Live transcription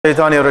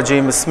الشيطان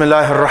الرجيم بسم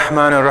الله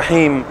الرحمن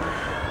الرحيم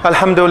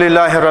الحمد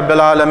لله رب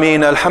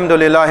العالمين الحمد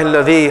لله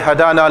الذي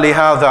هدانا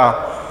لهذا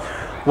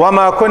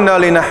وما كنا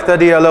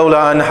لنهتدي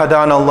لولا أن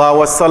هدانا الله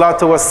والصلاة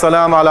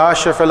والسلام على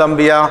أشرف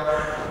الأنبياء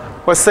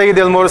والسيد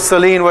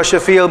المرسلين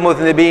وشفيع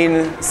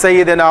المذنبين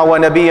سيدنا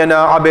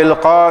ونبينا أبي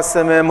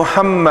القاسم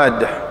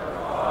محمد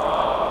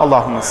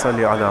اللهم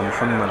صل على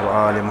محمد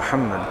وآل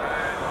محمد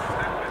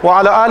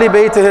وعلى آل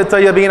بيته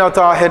الطيبين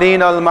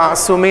الطاهرين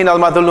المعصومين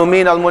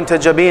المظلومين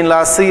المنتجبين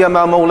لا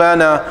سيما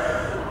مولانا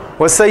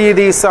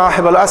وسيدي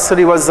صاحب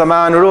العصر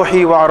والزمان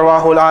روحي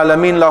وأرواح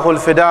العالمين له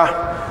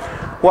الفداء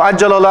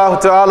وأجل الله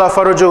تعالى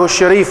فرجه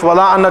الشريف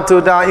ولعنته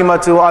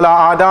دائمة على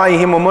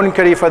أعدائهم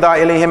ومنكر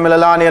فضائلهم من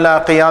الآن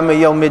إلى قيام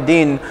يوم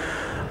الدين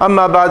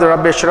أما بعد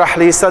رب اشرح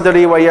لي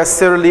صدري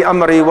ويسر لي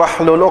أمري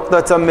واحلل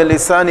عقدة من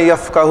لساني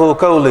يفقهوا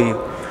قولي.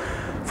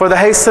 For the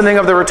hastening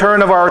of the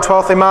return of our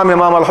 12th Imam,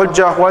 Imam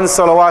al-Hujjah, one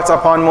salawat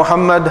upon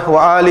Muhammad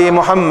wa Ali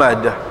Muhammad.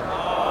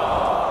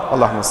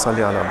 Allahumma salli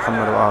ala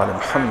Muhammad wa ali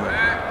Muhammad.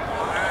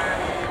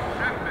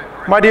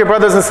 My dear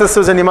brothers and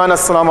sisters in Iman,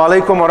 Assalamu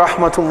alaikum wa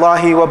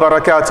rahmatullahi wa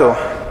barakatuh.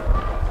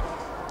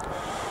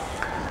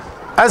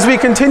 As we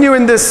continue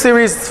in this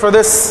series for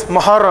this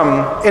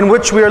Muharram, in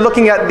which we are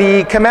looking at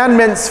the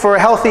commandments for a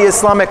healthy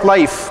Islamic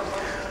life,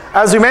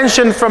 as we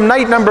mentioned from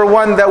night number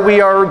 1 that we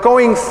are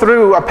going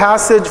through a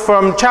passage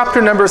from chapter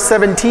number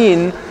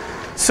 17,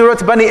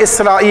 Surah Bani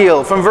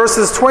Israel, from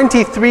verses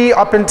 23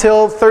 up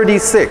until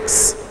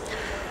 36.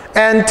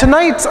 And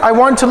tonight I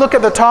want to look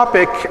at the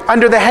topic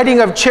under the heading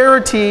of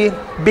Charity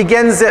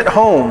Begins at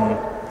Home.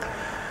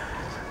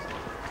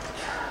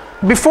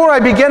 Before I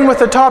begin with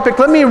the topic,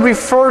 let me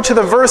refer to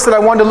the verse that I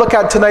want to look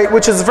at tonight,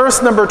 which is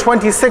verse number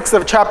 26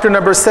 of chapter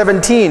number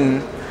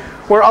 17.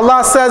 Where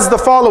Allah says the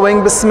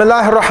following,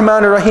 Bismillah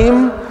ar-Rahman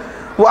ar-Rahim,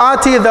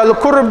 وَآتِ ذَا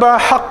الْقُرْبَ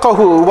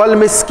حَقَّهُ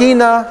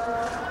وَالْمِسْكِينَ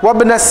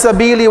وَابْنَ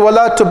السَّبِيلِ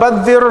وَلَا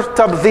تُبَذِّرْ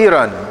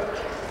تَبْذِيرًا.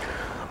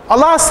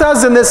 Allah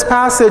says in this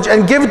passage,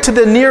 and give to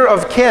the near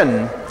of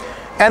kin,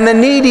 and the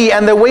needy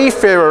and the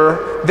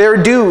wayfarer their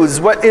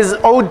dues, what is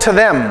owed to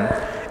them,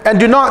 and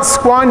do not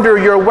squander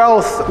your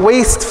wealth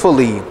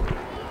wastefully.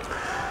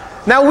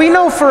 Now we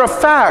know for a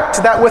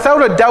fact that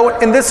without a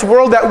doubt in this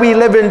world that we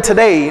live in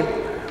today,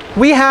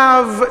 we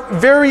have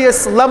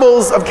various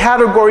levels of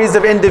categories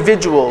of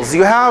individuals.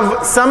 You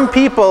have some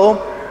people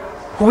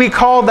who we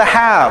call the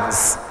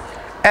haves,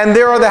 and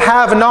there are the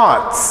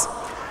have-nots.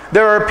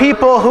 There are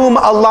people whom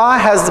Allah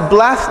has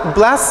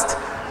blessed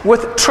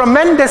with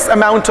tremendous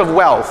amount of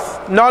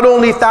wealth. Not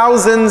only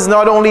thousands,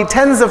 not only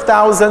tens of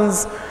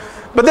thousands,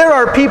 but there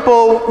are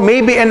people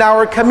maybe in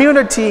our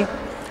community,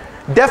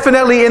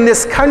 definitely in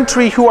this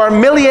country, who are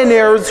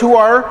millionaires, who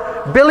are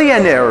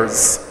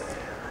billionaires.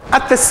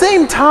 At the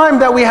same time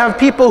that we have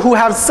people who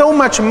have so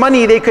much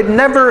money they could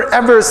never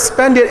ever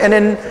spend it, and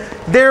in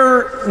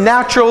their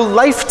natural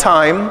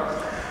lifetime,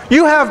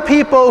 you have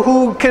people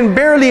who can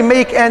barely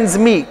make ends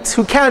meet,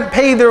 who can't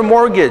pay their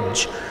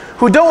mortgage,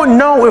 who don't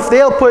know if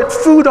they'll put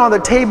food on the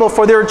table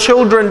for their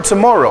children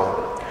tomorrow.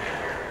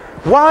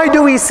 Why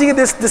do we see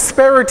this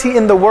disparity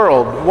in the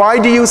world? Why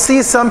do you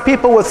see some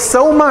people with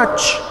so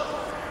much,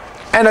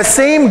 and the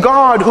same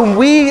God whom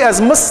we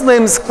as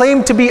Muslims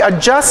claim to be a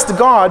just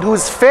God,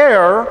 who's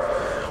fair,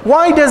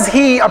 why does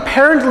he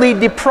apparently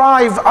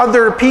deprive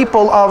other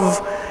people of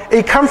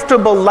a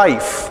comfortable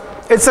life?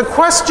 It's a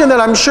question that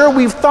I'm sure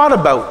we've thought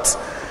about.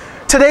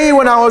 Today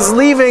when I was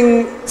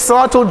leaving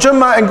Salatul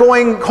Jummah and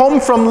going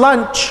home from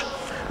lunch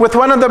with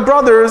one of the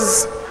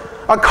brothers,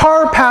 a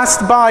car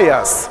passed by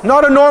us.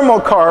 Not a normal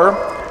car,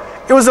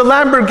 it was a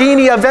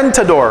Lamborghini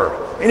Aventador.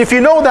 And if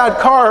you know that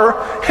car,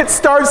 it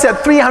starts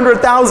at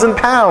 300,000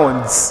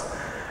 pounds.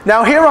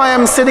 Now here I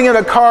am sitting in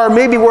a car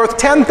maybe worth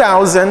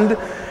 10,000,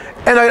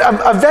 and a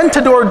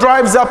Aventador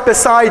drives up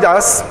beside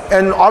us,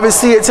 and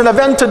obviously it's an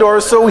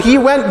Aventador, so he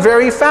went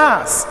very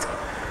fast.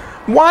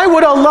 Why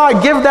would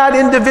Allah give that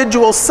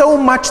individual so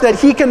much that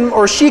he can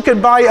or she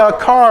could buy a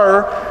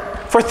car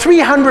for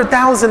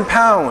 300,000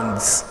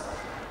 pounds?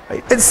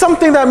 It's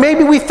something that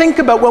maybe we think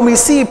about when we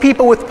see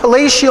people with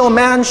palatial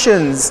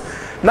mansions,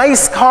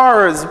 nice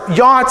cars,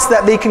 yachts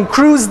that they can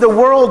cruise the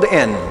world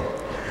in.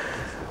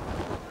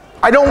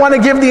 I don't want to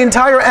give the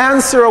entire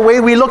answer away.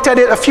 We looked at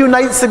it a few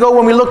nights ago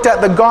when we looked at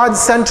the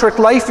God-centric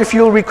life, if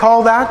you'll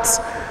recall that.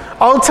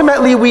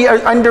 Ultimately, we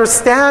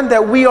understand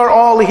that we are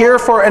all here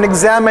for an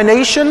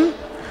examination.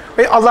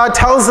 Allah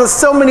tells us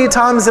so many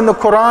times in the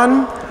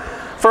Quran.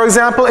 For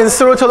example, in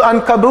Surah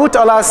Al-Ankabut,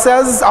 Allah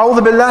says, أعوذ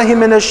بالله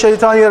من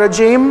الشيطان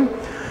الرجيم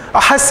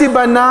أحسب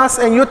الناس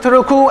أن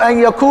يتركوا أن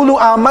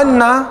يقولوا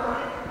آمنا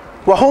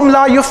وَهُمْ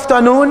لَا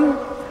يُفْتَنُونَ.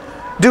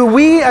 Do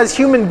we as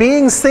human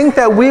beings think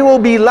that we will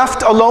be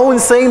left alone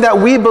saying that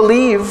we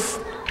believe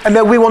and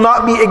that we will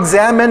not be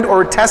examined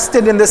or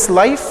tested in this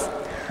life?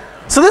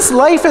 So this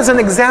life is an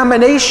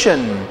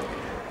examination.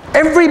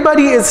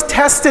 Everybody is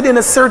tested in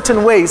a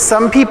certain way.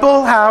 Some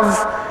people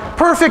have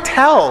perfect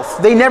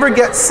health. They never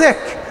get sick.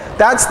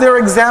 That's their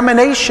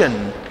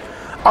examination.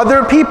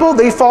 Other people,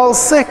 they fall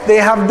sick. They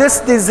have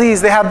this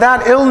disease. They have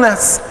that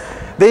illness.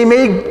 They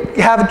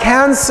may have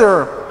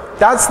cancer.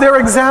 That's their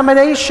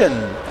examination.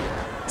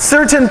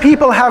 Certain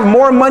people have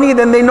more money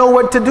than they know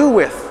what to do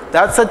with.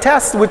 That's a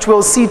test, which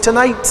we'll see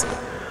tonight.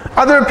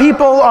 Other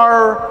people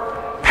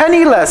are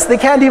penniless. They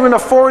can't even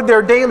afford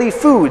their daily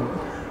food.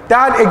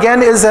 That,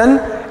 again, is an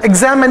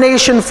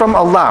examination from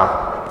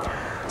Allah.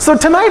 So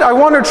tonight I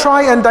want to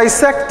try and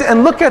dissect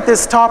and look at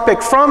this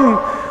topic from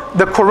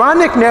the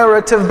Quranic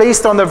narrative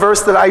based on the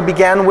verse that I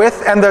began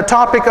with, and the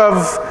topic of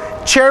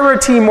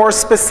charity more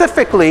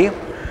specifically,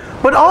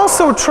 but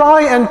also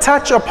try and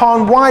touch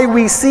upon why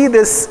we see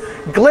this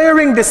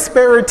glaring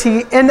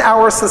disparity in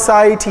our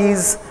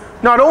societies,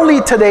 not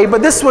only today,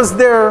 but this was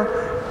there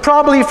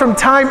probably from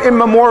time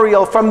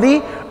immemorial, from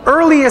the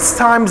earliest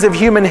times of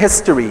human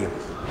history.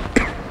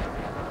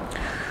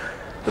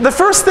 The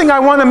first thing I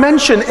want to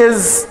mention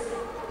is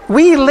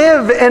we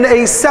live in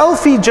a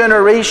selfie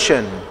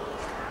generation.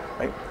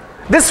 Right?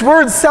 This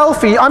word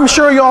selfie, I'm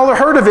sure you all have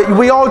heard of it.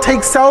 We all take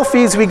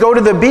selfies. We go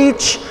to the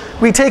beach,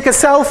 we take a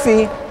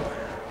selfie.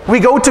 We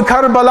go to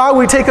Karbala,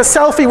 we take a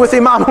selfie with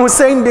Imam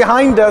Hussein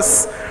behind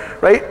us,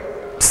 right?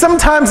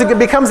 Sometimes it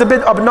becomes a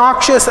bit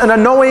obnoxious and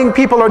annoying.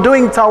 People are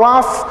doing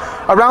tawaf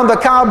around the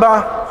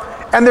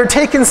Kaaba, and they're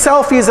taking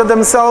selfies of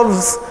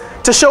themselves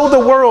to show the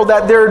world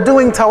that they're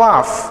doing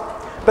tawaf.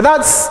 But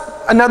that's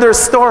another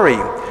story.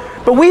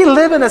 But we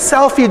live in a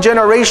selfie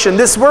generation.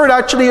 This word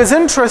actually is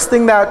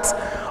interesting that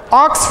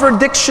Oxford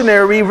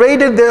Dictionary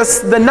rated this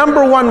the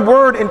 #1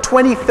 word in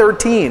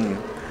 2013.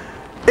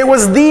 It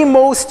was the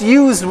most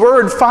used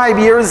word 5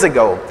 years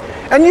ago.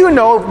 And you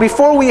know,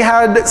 before we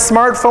had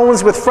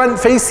smartphones with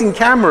front-facing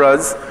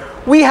cameras,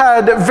 we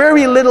had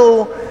very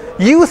little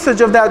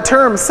usage of that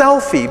term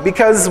selfie,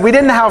 because we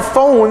didn't have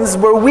phones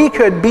where we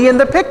could be in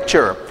the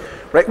picture.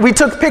 Right? We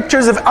took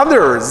pictures of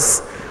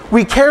others.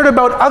 We cared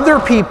about other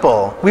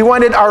people. We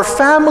wanted our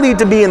family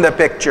to be in the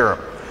picture.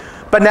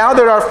 But now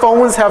that our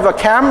phones have a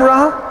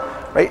camera,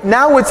 right,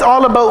 now it's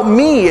all about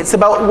me. It's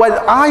about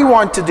what I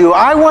want to do.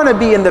 I want to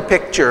be in the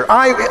picture.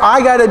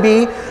 I got to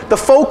be the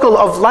focal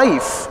of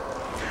life.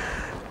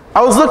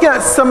 I was looking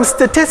at some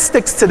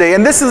statistics today,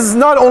 and this is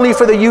not only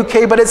for the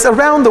UK, but it's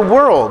around the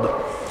world.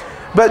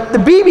 But the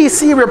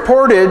BBC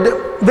reported,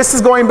 this is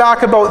going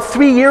back about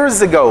 3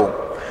 years ago,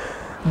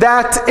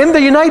 that in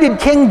the United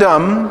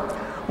Kingdom,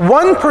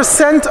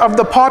 1% of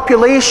the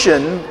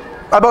population,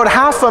 about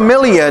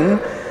 500,000,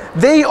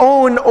 they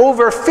own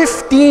over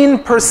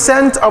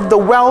 15% of the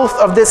wealth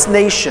of this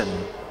nation.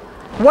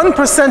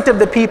 1% of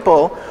the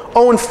people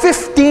own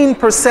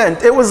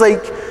 15%. It was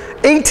like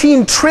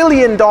 $18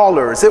 trillion.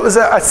 It was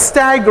a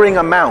staggering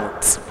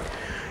amount.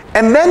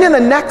 And then in the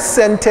next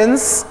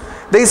sentence,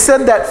 they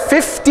said that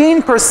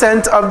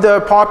 15% of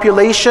the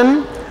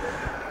population,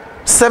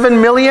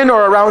 7 million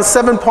or around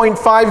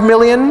 7.5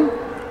 million,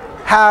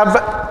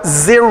 have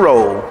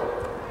zero.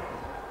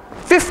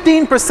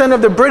 15%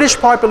 of the British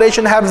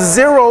population have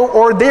zero,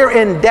 or they're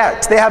in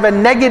debt. They have a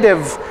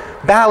negative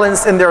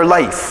balance in their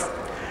life.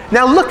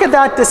 Now look at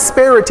that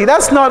disparity.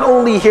 That's not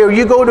only here.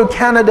 You go to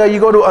Canada, you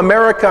go to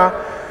America.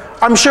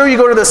 I'm sure you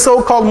go to the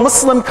so-called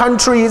Muslim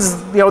countries.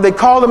 You know, they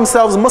call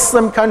themselves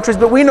Muslim countries,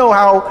 but we know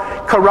how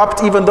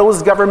corrupt even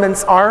those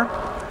governments are.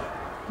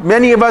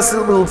 Many of us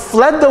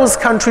fled those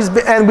countries,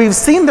 and we've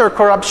seen their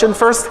corruption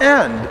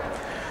firsthand.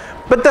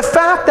 But the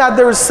fact that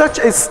there is such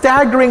a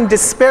staggering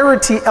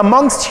disparity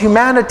amongst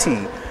humanity,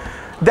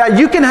 that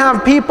you can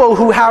have people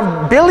who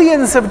have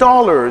billions of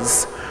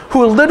dollars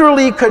who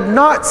literally could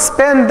not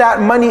spend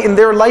that money in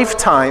their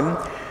lifetime,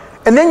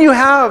 and then you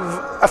have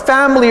a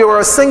family or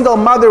a single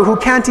mother who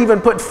can't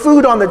even put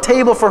food on the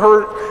table for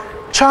her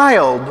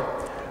child,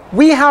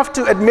 we have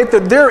to admit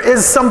that there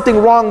is something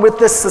wrong with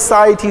the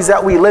societies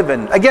that we live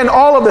in. Again,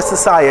 all of the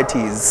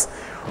societies.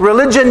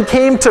 Religion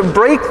came to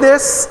break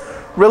this.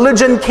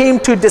 Religion came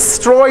to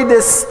destroy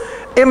this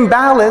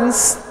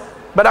imbalance,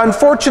 but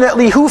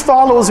unfortunately, who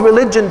follows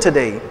religion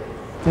today?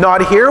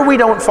 Not here, we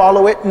don't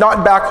follow it.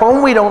 Not back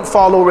home, we don't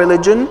follow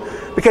religion.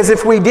 Because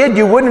if we did,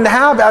 you wouldn't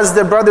have, as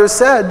the brother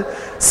said,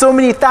 so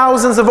many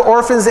thousands of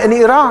orphans in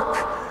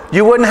Iraq.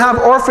 You wouldn't have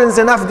orphans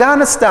in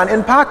Afghanistan,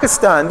 in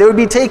Pakistan. They would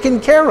be taken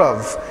care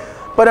of.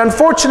 But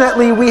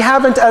unfortunately, we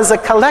haven't, as a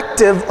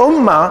collective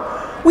ummah,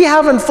 we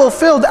haven't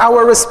fulfilled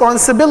our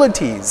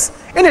responsibilities,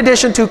 in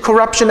addition to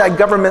corruption at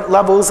government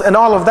levels and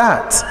all of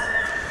that.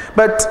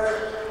 But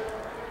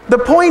the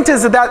point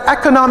is that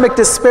economic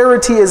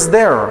disparity is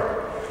there.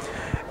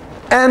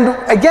 And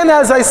again,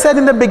 as I said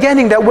in the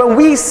beginning, that when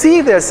we see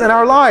this in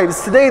our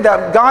lives today,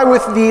 that guy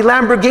with the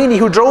Lamborghini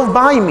who drove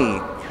by me,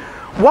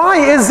 why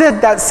is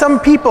it that some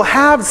people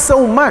have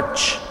so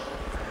much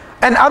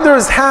and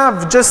others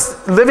have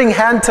just living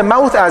hand to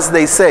mouth, as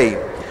they say?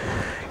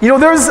 You know,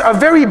 there's a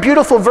very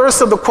beautiful verse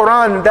of the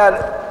Quran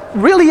that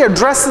really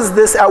addresses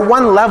this at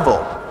one level.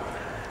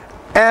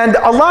 And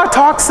Allah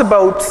talks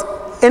about,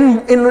 in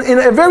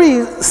a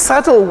very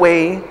subtle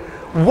way,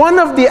 one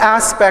of the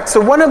aspects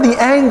or one of the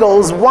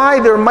angles why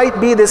there might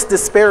be this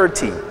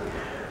disparity.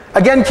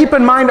 Again, keep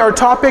in mind our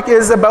topic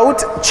is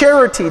about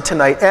charity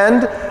tonight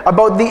and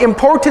about the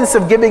importance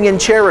of giving in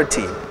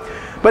charity.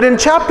 But in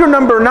chapter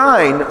number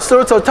 9,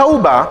 Surah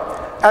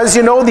At-Tawbah, as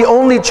you know, the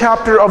only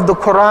chapter of the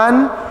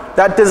Quran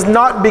that does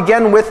not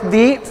begin with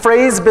the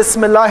phrase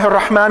Bismillahir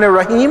Rahmanir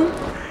Rahim.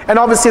 And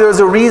obviously there's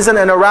a reason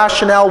and a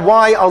rationale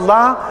why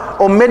Allah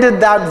omitted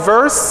that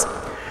verse.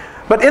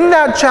 But in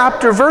that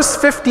chapter, verse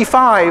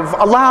 55,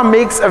 Allah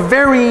makes a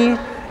very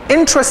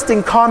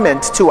interesting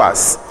comment to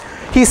us.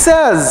 He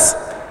says,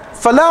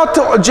 فَلَا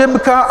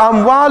تُعْجِبْكَ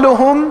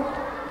أَمْوَالُهُمْ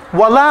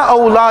وَلَا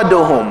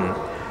أَوْلَادُهُمْ.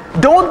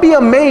 Don't be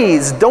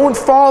amazed, don't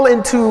fall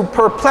into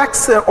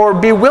perplexity or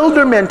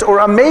bewilderment or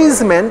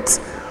amazement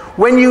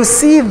when you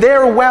see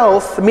their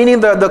wealth, meaning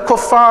the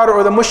kuffar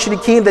or the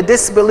mushrikeen, the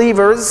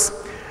disbelievers.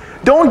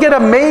 Don't get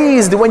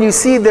amazed when you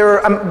see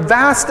their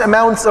vast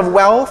amounts of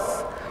wealth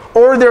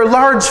or their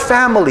large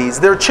families,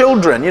 their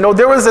children. You know,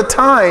 there was a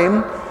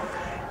time,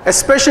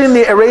 especially in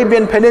the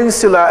Arabian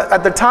Peninsula,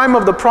 at the time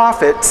of the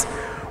Prophet,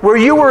 where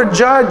you were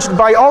judged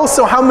by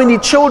also how many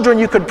children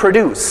you could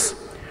produce.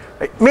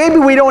 Maybe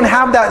we don't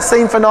have that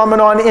same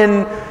phenomenon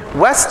in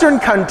Western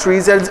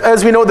countries.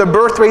 As we know, the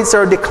birth rates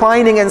are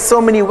declining in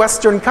so many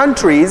Western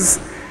countries.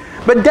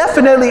 But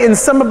definitely in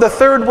some of the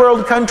third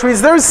world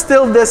countries, there's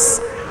still this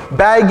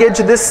baggage,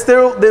 there's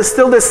still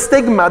this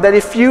stigma that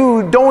if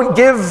you don't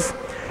give,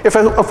 if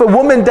a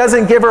woman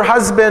doesn't give her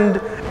husband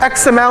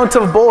X amount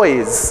of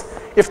boys,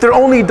 if they're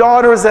only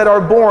daughters that are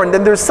born,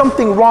 then there's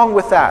something wrong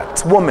with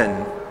that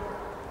woman.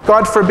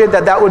 God forbid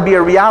that that would be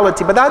a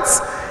reality. But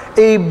that's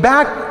a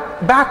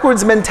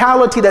backwards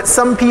mentality that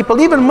some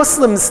people, even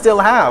Muslims, still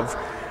have.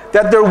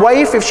 That their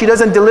wife, if she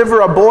doesn't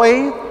deliver a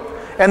boy,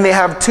 and they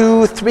have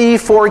 2, 3,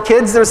 4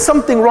 kids, there's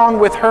something wrong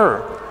with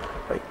her.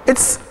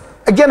 It's,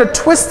 again, a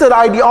twisted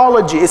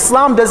ideology.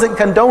 Islam doesn't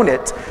condone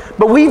it.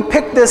 But we've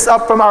picked this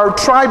up from our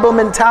tribal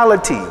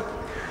mentality.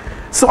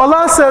 So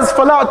Allah says,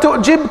 فَلَا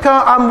تُعْجِبْكَ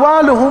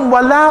أَمْوَالُهُمْ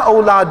وَلَا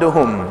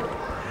أَوْلَادُهُمْ.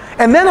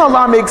 And then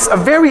Allah makes a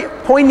very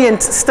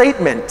poignant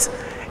statement.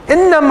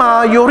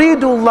 إِنَّمَا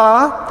يُرِيدُ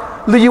اللَّهُ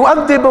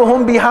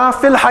لِيُؤَذِّبَهُمْ بِهَا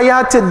فِي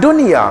الْحَيَاةِ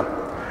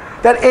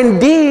الدُّنْيَا. That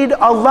indeed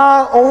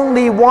Allah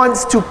only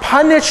wants to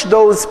punish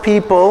those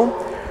people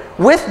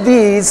with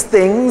these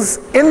things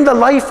in the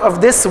life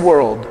of this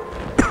world.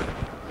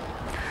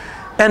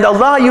 And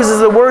Allah uses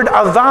the word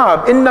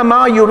azab.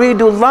 إِنَّمَا يُرِيدُ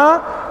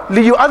اللَّهُ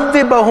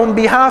لِيُؤَذِّبَهُمْ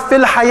بِهَا فِي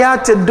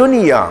الْحَيَاةِ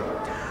الدُّنْيَا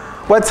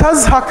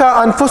وَتَزْهَقَ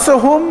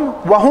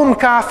أَنفُسُهُمْ وَهُمْ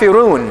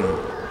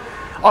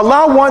كَافِرُونَ.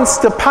 Allah wants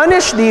to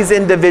punish these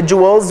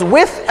individuals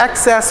with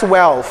excess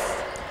wealth,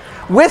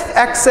 with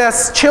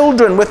excess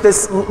children, with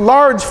this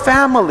large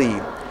family.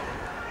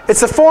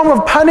 It's a form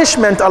of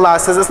punishment, Allah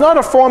says. It's not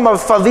a form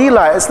of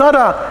fadila. It's not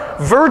a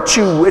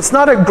virtue. It's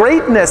not a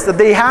greatness that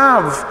they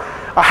have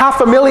a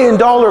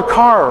 $500,000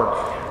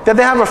 car, that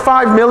they have a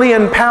 £5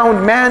 million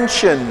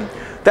mansion,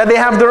 that they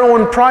have their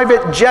own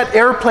private jet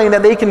airplane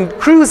that they can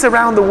cruise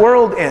around the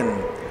world in.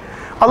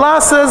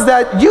 Allah says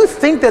that you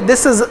think that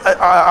this is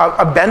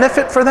a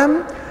benefit for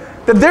them,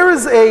 that there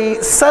is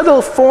a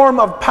subtle form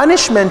of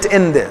punishment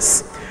in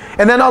this.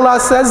 And then Allah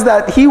says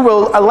that He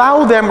will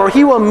allow them, or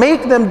He will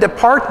make them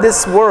depart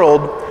this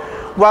world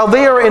while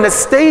they are in a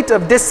state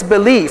of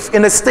disbelief,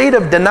 in a state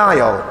of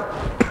denial.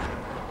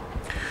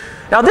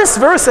 Now this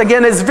verse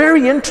again is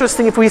very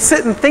interesting if we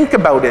sit and think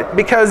about it,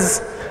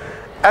 because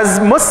as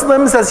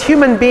Muslims, as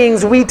human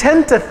beings, we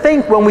tend to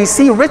think when we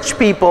see rich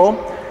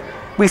people,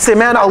 we say,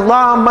 man,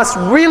 Allah must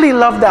really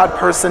love that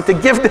person to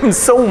give them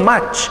so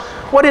much.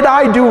 What did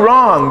I do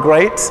wrong,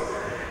 right?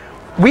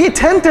 We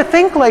tend to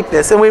think like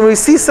this. And when we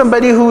see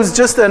somebody who's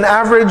just an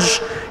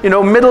average,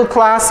 middle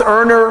class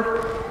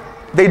earner,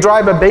 they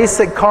drive a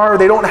basic car,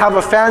 they don't have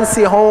a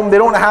fancy home, they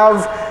don't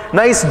have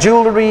nice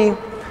jewelry.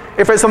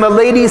 If it's on the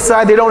ladies'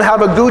 side, they don't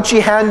have a Gucci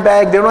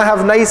handbag, they don't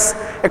have nice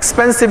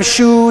expensive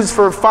shoes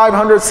for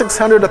 500,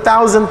 600,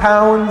 1,000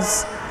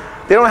 pounds.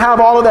 They don't have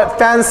all of that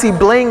fancy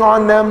bling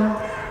on them.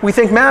 We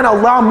think, man,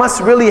 Allah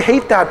must really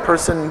hate that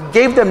person,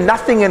 gave them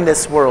nothing in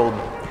this world.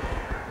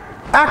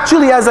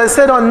 Actually, as I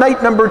said on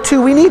night number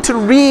 2, we need to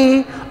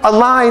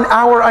realign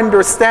our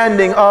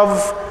understanding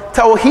of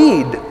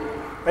Tawheed.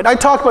 Right? I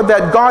talked about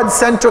that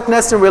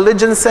God-centricness and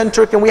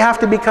religion-centric, and we have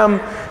to become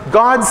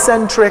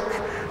God-centric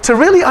to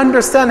really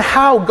understand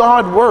how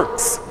God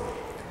works.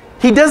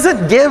 He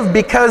doesn't give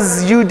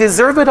because you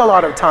deserve it a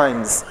lot of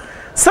times.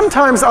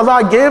 Sometimes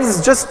Allah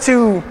gives just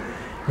to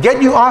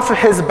get you off of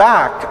His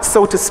back,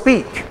 so to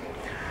speak.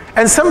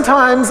 And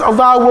sometimes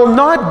Allah will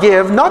not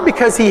give, not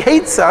because He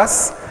hates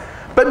us,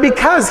 but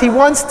because He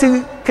wants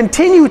to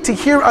continue to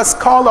hear us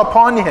call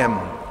upon Him.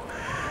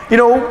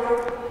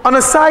 On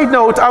a side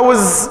note, I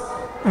was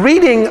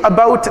reading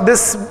about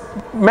this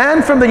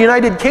man from the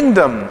United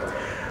Kingdom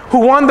who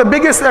won the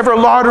biggest ever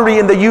lottery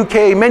in the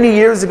UK many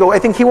years ago. I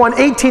think he won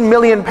 £18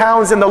 million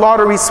in the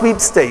lottery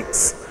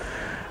sweepstakes.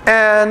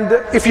 And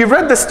if you've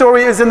read the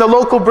story, it's in the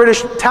local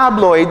British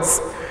tabloids.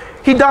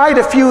 He died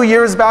a few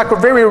years back, or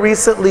very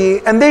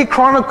recently, and they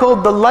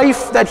chronicled the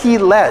life that he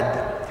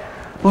led.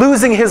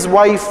 Losing his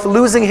wife,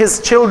 losing his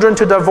children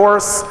to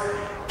divorce,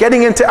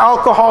 getting into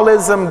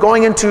alcoholism,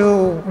 going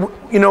into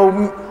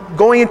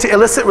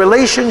illicit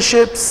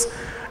relationships,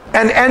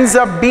 and ends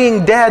up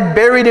being dead,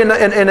 buried in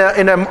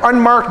an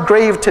unmarked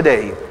grave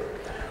today.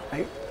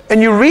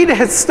 And you read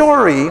his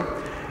story,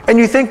 and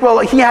you think, well,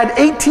 he had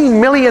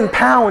 18 million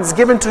pounds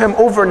given to him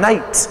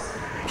overnight.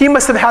 He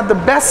must have had the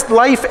best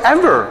life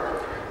ever.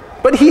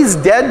 But he's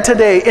dead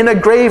today in a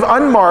grave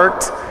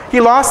unmarked. He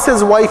lost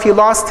his wife, he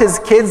lost his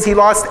kids, he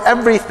lost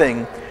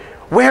everything.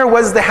 Where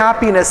was the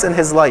happiness in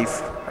his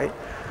life? Right?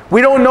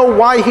 We don't know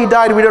why he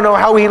died. We don't know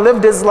how he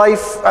lived his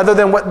life other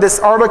than what this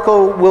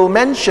article will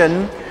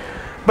mention.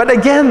 But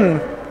again,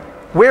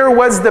 where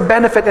was the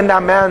benefit in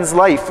that man's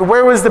life?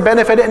 Where was the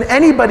benefit in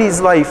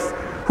anybody's life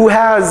who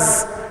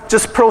has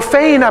just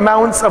profane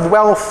amounts of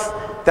wealth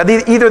that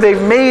either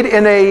they've made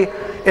in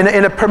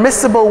a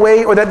permissible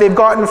way or that they've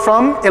gotten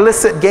from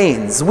illicit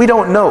gains? We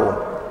don't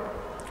know.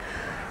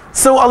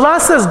 So Allah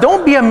says,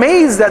 don't be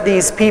amazed at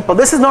these people.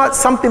 This is not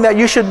something that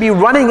you should be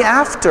running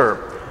after.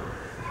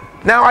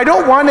 Now, I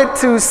don't want it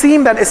to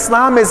seem that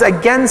Islam is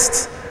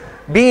against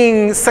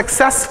being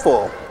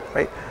successful,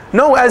 right?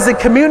 No, as a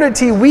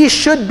community, we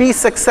should be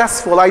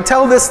successful. I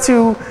tell this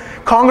to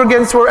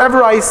congregants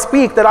wherever I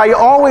speak, that I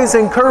always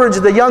encourage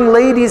the young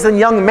ladies and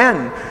young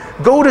men,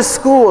 go to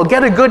school,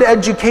 get a good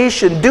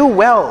education, do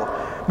well,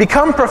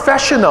 become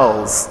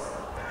professionals,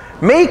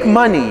 make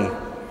money,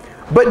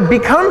 but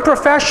become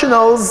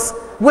professionals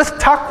with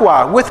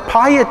taqwa, with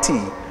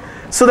piety,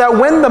 so that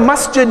when the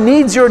masjid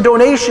needs your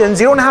donations,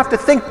 you don't have to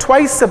think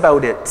twice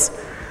about it.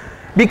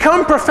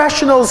 Become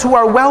professionals who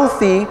are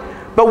wealthy,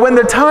 but when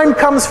the time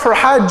comes for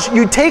Hajj,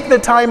 you take the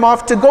time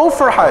off to go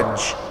for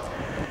Hajj.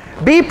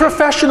 Be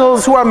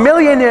professionals who are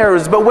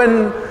millionaires, but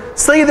when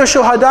Sayyid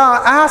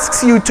al-Shuhada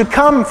asks you to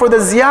come for the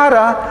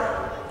ziyarah,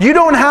 you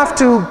don't have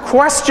to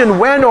question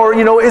when or,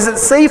 is it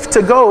safe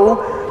to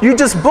go. You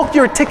just book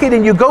your ticket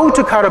and you go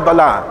to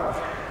Karbala.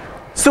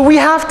 So we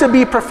have to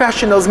be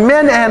professionals,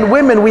 men and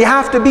women. We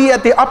have to be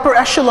at the upper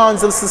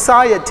echelons of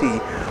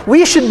society.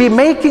 We should be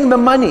making the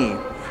money,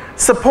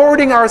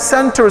 supporting our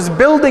centers,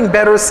 building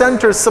better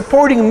centers,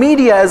 supporting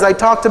media, as I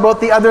talked about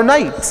the other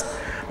night.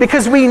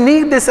 Because we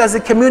need this as a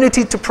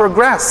community to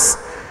progress.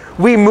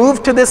 We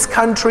moved to this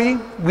country,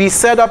 we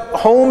set up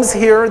homes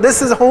here.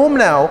 This is home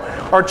now.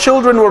 Our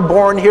children were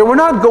born here. We're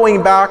not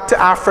going back to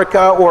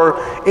Africa or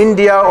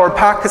India or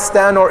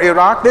Pakistan or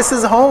Iraq. This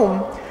is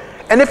home.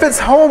 And if it's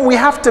home, we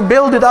have to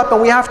build it up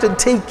and we have to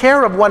take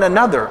care of one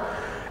another.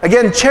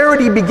 Again,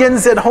 charity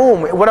begins at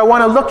home, what I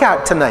want to look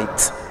at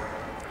tonight.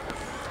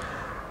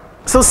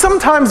 So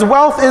sometimes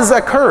wealth is a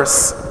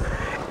curse.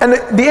 And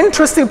the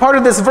interesting part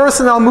of this verse,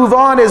 and I'll move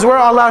on, is where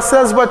Allah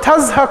says,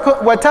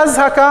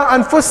 وَتَزْهَكَ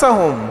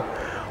أَنفُسَهُمْ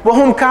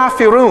وَهُمْ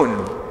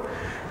كَافِرُونَ.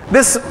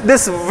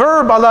 This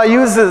verb Allah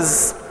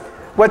uses,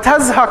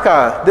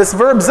 وَتَزْهَكَ, this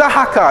verb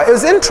zahaka,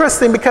 is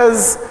interesting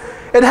because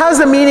it has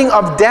a meaning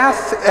of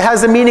death, it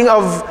has a meaning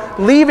of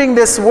leaving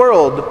this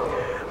world,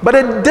 but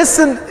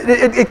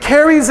it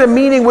carries a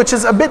meaning which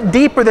is a bit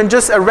deeper than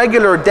just a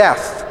regular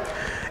death.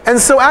 And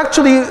so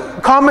actually,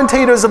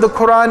 commentators of the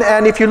Quran,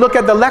 and if you look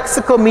at the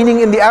lexical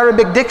meaning in the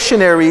Arabic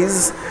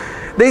dictionaries,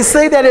 they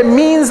say that it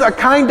means a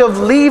kind of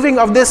leaving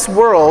of this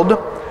world,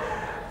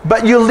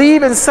 but you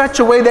leave in such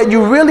a way that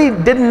you really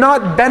did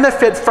not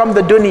benefit from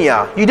the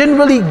dunya. You didn't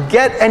really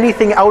get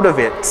anything out of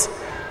it.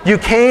 You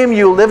came,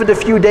 you lived a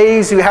few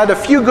days, you had a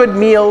few good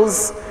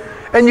meals,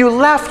 and you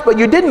left, but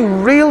you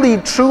didn't really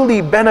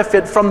truly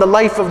benefit from the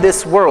life of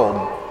this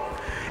world.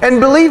 And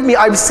believe me,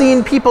 I've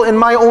seen people in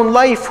my own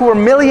life who are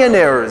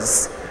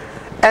millionaires,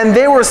 and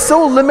they were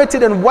so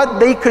limited in what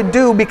they could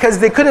do because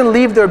they couldn't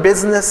leave their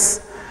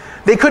business.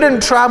 They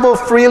couldn't travel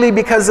freely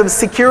because of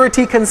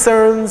security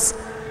concerns,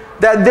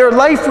 that their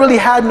life really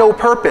had no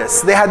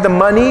purpose. They had the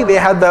money, they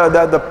had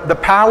the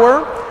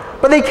power,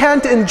 but they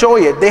can't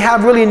enjoy it. They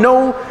have really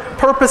no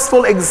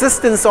purposeful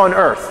existence on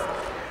earth.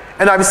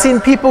 And I've seen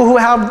people who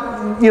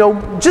have,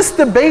 just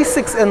the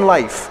basics in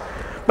life,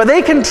 but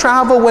they can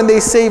travel when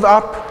they save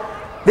up.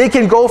 They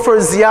can go for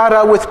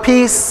ziyarah with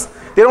peace.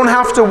 They don't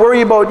have to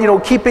worry about,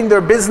 keeping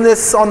their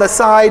business on the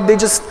side.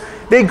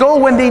 They go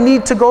when they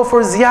need to go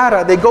for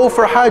ziyarah. They go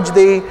for Hajj.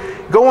 They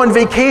go on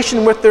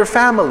vacation with their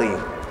family.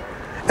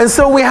 And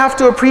so we have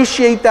to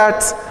appreciate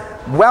that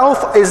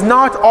wealth is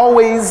not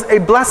always a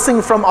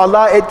blessing from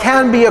Allah. It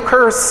can be a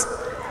curse.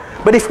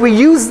 But if we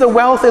use the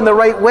wealth in the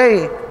right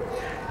way,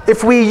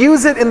 if we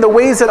use it in the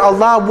ways that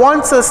Allah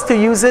wants us to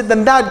use it,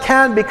 then that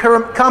can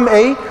become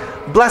a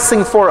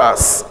blessing for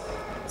us.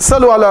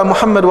 Sallu ala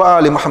Muhammad wa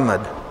ali Muhammad.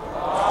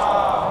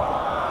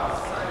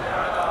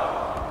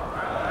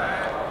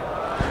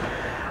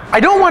 I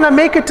don't want to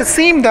make it to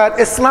seem that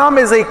Islam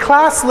is a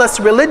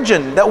classless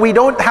religion, that we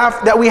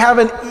have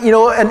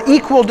an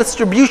equal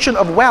distribution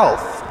of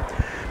wealth.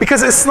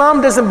 Because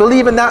Islam doesn't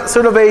believe in that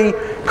sort of a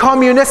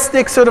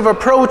communistic sort of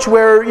approach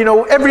where,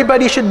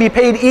 everybody should be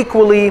paid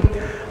equally.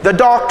 The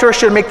doctor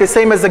should make the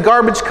same as the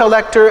garbage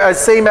collector,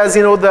 same as,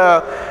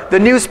 the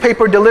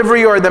newspaper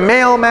delivery or the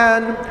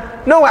mailman.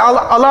 No,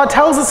 Allah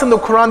tells us in the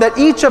Quran that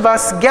each of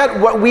us get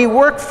what we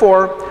work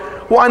for.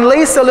 وَأَنْ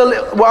لَيْسَ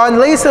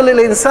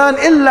لِلْإِنسَانِ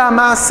إِلَّا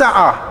مَا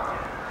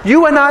سَعَى.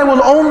 You and I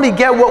will only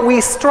get what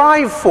we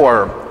strive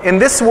for in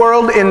this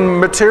world, in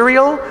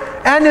material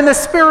and in the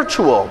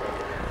spiritual.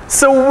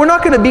 So we're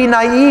not going to be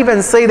naive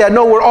and say that,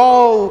 no, we're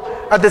all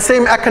at the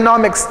same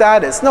economic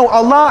status. No,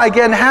 Allah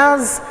again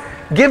has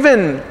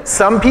given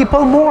some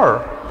people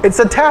more. It's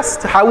a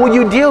test. How will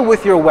you deal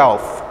with your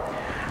wealth?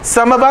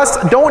 Some of us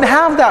don't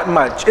have that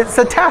much. It's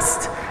a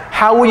test.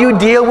 How will you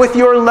deal with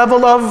your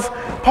level of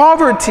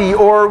poverty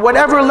or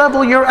whatever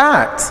level you're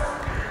at?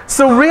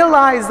 So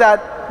realize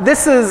that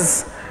this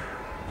is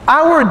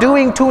our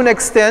doing to an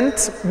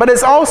extent, but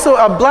it's also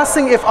a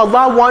blessing if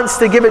Allah wants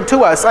to give it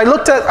to us.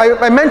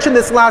 I mentioned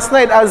this last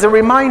night as a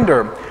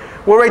reminder,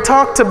 where I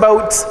talked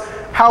about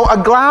how a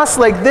glass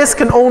like this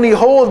can only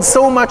hold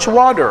so much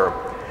water.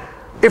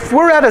 If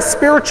we're at a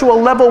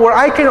spiritual level where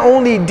I can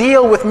only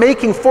deal with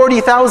making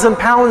 40,000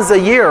 pounds a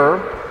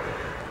year,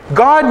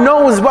 God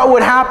knows what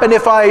would happen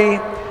if I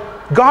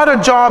got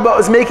a job that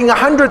was making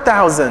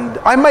 100,000.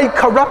 I might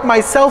corrupt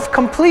myself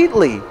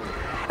completely.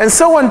 And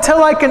so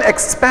until I can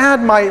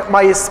expand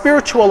my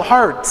spiritual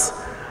heart,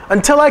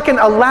 until I can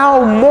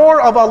allow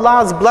more of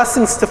Allah's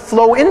blessings to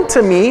flow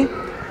into me,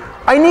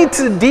 I need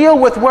to deal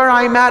with where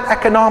I'm at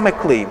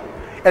economically.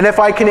 And if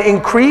I can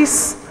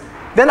increase,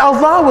 then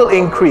Allah will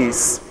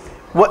increase.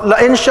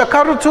 لَإِن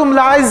شَكَرْتُمْ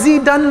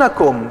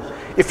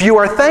لَأَزِيدَنَّكُمْ. If you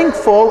are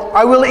thankful,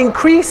 I will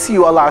increase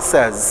you, Allah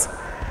says.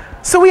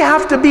 So we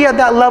have to be at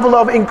that level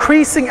of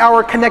increasing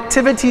our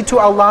connectivity to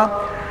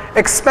Allah,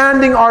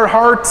 expanding our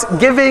heart,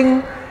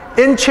 giving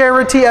in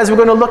charity, as we're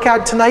going to look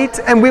at tonight,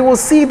 and we will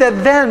see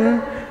that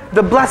then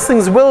the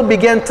blessings will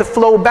begin to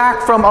flow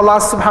back from Allah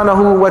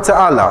subhanahu wa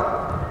ta'ala.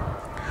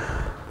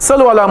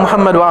 Sallu ala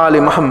Muhammad wa ali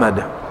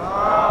Muhammad.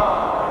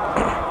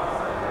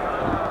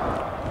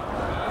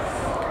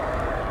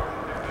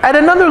 At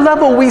another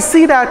level, we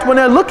see that when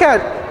I look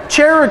at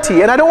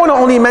charity, and I don't want to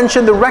only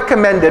mention the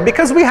recommended,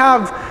 because we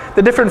have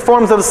the different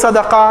forms of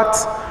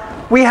sadaqat.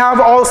 We have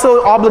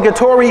also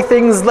obligatory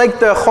things like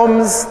the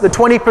khums, the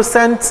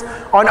 20%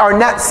 on our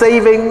net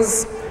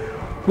savings,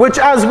 which,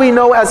 as we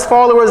know as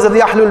followers of the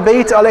Ahlul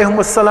Bayt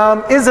alayhum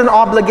salam, is an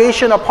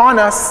obligation upon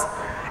us.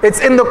 It's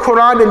in the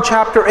Quran in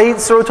chapter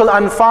 8, Surah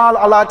Al-Anfal.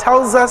 Allah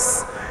tells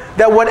us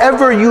that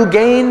whatever you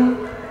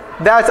gain,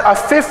 that a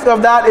fifth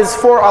of that is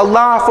for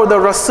Allah, for the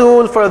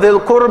Rasul, for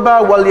Dhil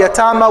Qurba, wal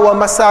Yatama, wa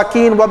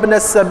Masakin, wa Ibn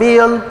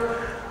as-Sabil.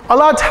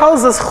 Allah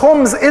tells us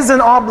khums is an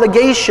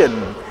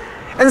obligation.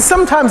 And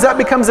sometimes that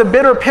becomes a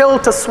bitter pill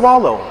to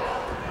swallow.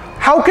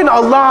 How can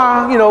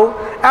Allah,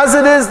 as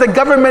it is, the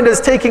government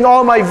is taking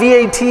all my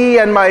VAT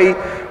and my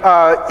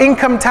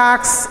income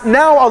tax.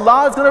 Now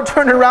Allah is going to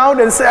turn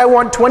around and say, I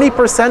want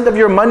 20% of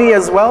your money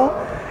as well.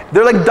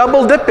 They're like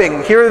double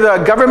dipping. Here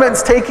the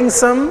government's taking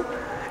some,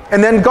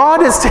 and then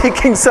God is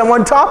taking some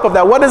on top of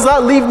that. What does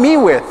that leave me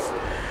with?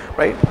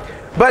 Right?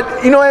 But,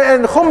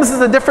 and khums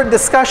is a different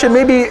discussion.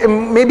 Maybe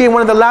in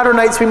one of the latter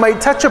nights we might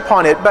touch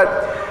upon it.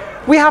 But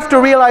we have to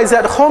realize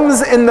that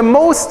khums,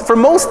 for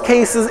most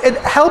cases, it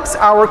helps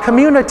our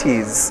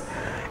communities.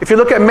 If you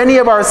look at many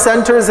of our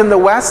centers in the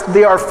West,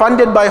 they are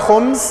funded by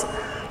khums.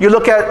 You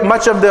look at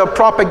much of the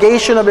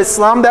propagation of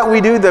Islam that we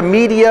do, the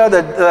media,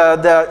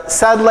 the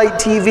satellite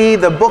TV,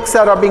 the books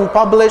that are being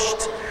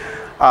published,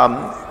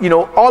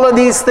 all of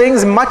these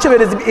things, much of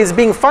it is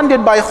being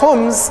funded by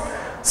khums.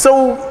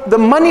 So the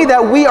money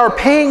that we are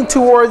paying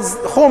towards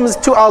khums,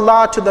 to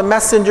Allah, to the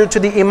Messenger, to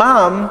the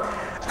Imam,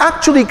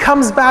 actually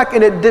comes back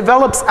and it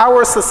develops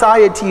our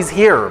societies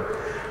here.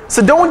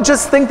 So don't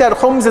just think that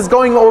khums is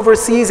going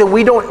overseas and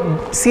we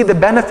don't see the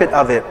benefit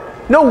of it.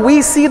 No,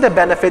 we see the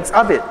benefits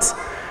of it.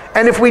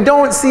 And if we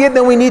don't see it,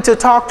 then we need to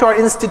talk to our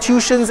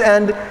institutions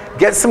and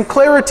get some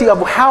clarity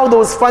of how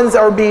those funds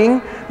are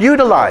being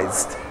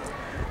utilized.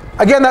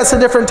 Again, that's a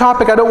different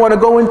topic. I don't want to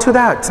go into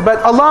that. But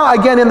Allah,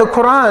 again, in the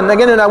Quran,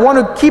 and I want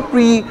to keep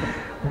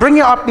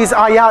bringing up these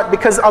ayat,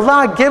 because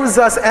Allah gives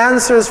us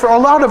answers for a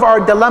lot of our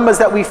dilemmas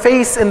that we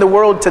face in the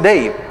world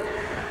today.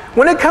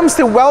 When it comes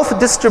to wealth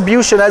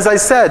distribution, as I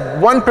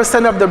said,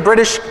 1%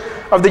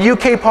 of the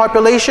UK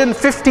population,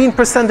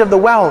 15% of the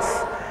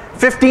wealth,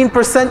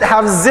 15%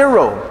 have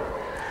zero.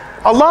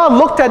 Allah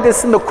looked at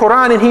this in the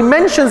Quran, and He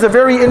mentions a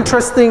very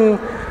interesting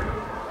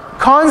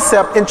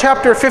concept in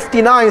chapter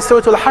 59,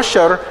 Surah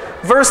Al-Hashr,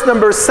 verse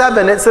number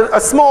 7. It's a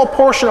small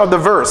portion of the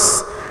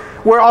verse,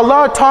 where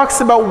Allah talks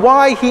about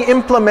why He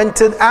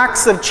implemented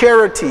acts of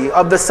charity,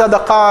 of the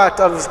sadaqat,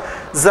 of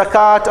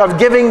zakat, of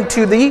giving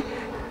to the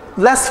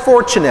less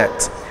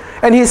fortunate.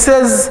 And He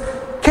says,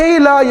 كَيْ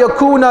لَا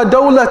يَكُونَ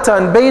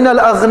دَوْلَةً بَيْنَ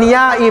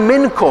الْأَغْنِيَاءِ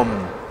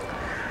مِنْكُمْ.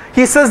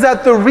 He says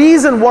that the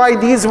reason why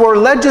these were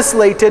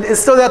legislated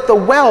is so that the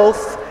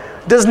wealth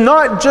does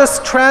not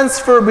just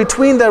transfer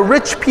between the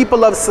rich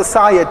people of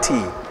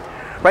society,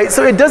 right?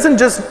 So it doesn't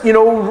just,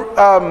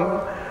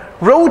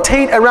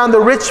 rotate around the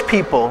rich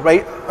people,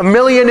 right? A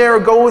millionaire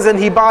goes and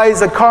he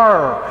buys a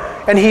car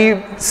and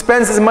he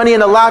spends his money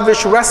in a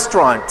lavish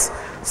restaurant.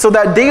 So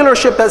that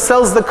dealership that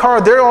sells the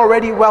car, they're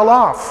already well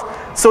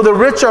off. So the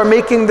rich are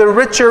making the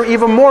richer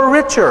even more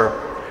richer.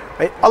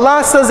 Right?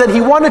 Allah says that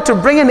He wanted to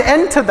bring an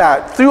end to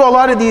that through a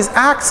lot of these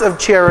acts of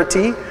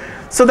charity,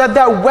 so that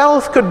that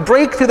wealth could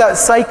break through that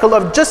cycle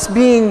of just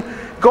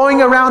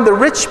going around the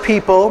rich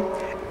people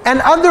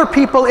And other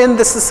people in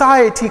the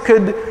society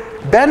could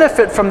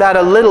benefit from that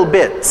a little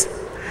bit.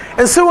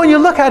 And so when you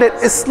look at it,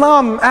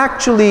 Islam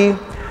actually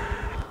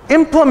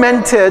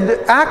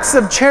implemented acts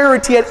of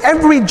charity at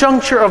every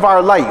juncture of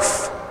our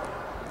life.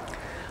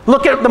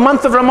 Look at the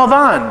month of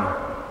Ramadan.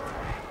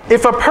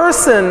 If a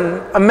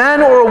person, a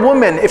man or a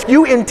woman, if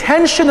you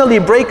intentionally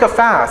break a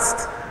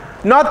fast,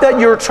 not that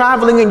you're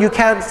traveling and you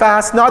can't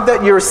fast, not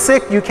that you're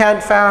sick, you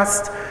can't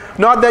fast,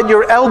 not that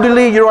you're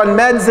elderly, you're on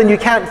meds and you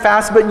can't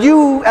fast, but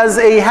you as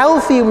a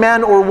healthy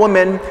man or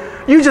woman,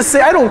 you just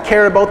say, I don't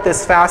care about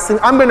this fasting,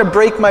 I'm going to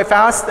break my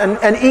fast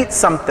and eat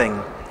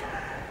something.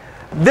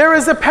 There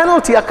is a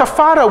penalty, a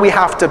kafara we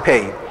have to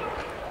pay,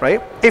 right?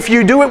 If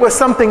you do it with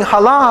something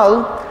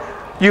halal,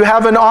 you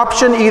have an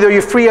option, either you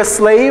free a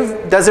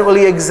slave, doesn't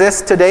really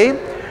exist today,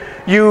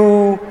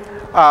 you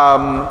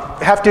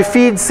have to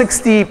feed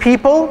 60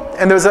 people,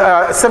 and there's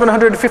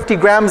 750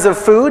 grams of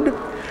food,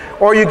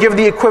 or you give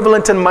the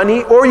equivalent in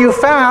money, or you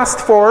fast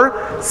for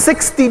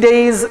 60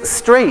 days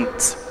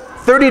straight,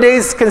 30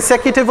 days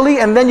consecutively,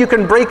 and then you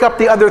can break up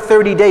the other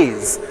 30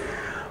 days.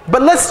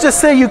 But let's just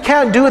say you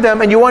can't do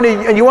them and you want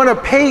to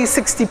pay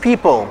 60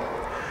 people.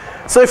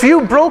 So if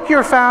you broke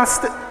your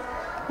fast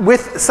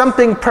with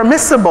something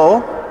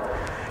permissible,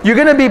 you're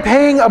going to be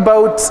paying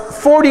about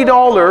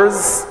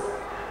 $40.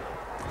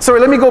 Sorry,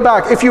 let me go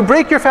back. If you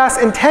break your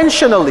fast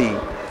intentionally,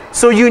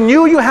 so you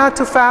knew you had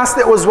to fast,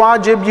 it was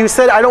wajib, you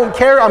said, I don't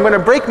care, I'm going to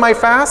break my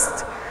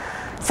fast.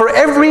 For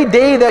every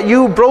day that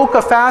you broke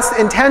a fast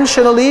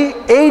intentionally,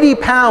 80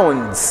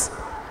 pounds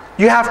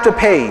you have to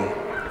pay.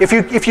 If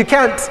you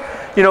can't,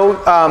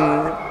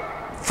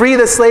 free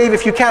the slave,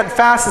 if you can't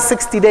fast the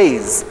 60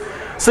 days.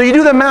 So you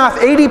do the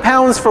math, 80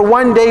 pounds for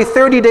one day,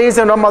 30 days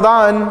in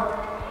Ramadan,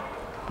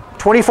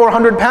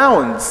 2,400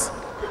 pounds.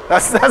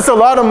 That's a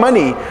lot of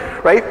money,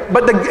 right?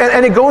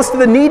 And it goes to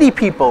the needy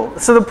people.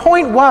 So the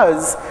point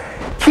was,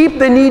 keep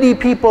the needy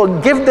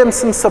people, give them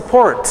some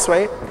support,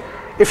 right?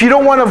 If you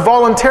don't want to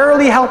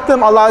voluntarily help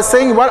them, Allah is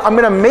saying, what? I'm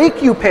going to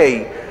make you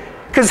pay.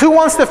 Because who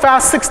wants to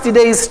fast 60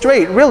 days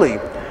straight, really?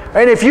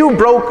 And if you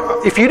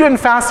didn't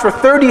fast for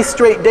 30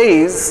 straight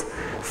days,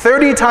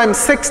 30 times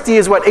 60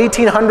 is what,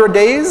 1,800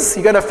 days?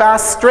 You got to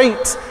fast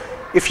straight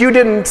if you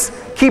didn't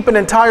keep an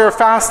entire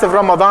fast of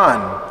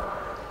Ramadan.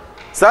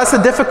 So that's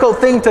a difficult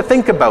thing to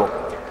think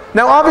about.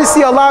 Now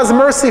obviously Allah is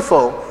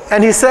merciful,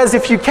 and He says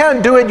if you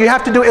can't do it, you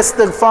have to do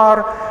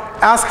istighfar,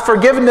 ask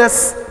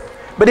forgiveness.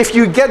 But if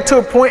you get to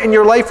a point in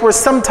your life where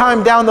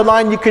sometime down the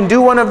line you can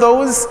do one of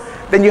those,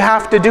 then you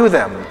have to do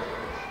them.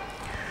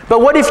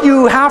 But what if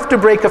you have to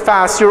break a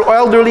fast, you're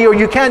elderly or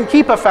you can't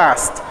keep a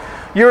fast?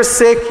 You're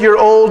sick, you're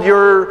old,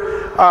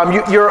 you're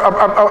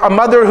a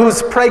mother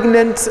who's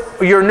pregnant,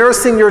 you're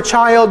nursing your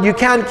child, you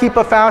can't keep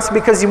a fast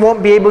because you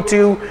won't be able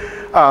to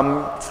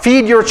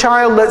feed your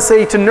child, let's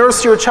say, to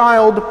nurse your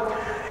child.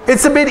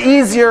 It's a bit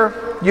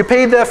easier. You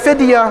pay the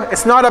fidya,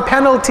 it's not a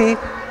penalty,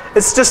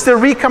 it's just a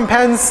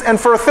recompense, and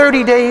for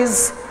 30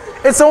 days,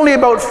 it's only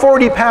about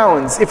 40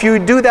 pounds if you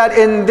do that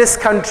in this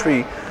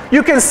country.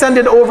 You can send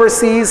it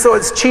overseas, so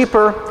it's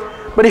cheaper.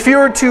 But if you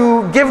were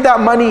to give that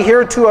money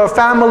here to a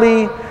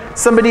family,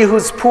 somebody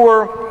who's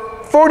poor,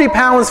 40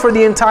 pounds for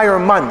the entire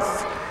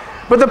month.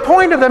 But the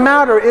point of the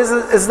matter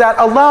is that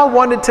Allah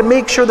wanted to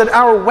make sure that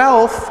our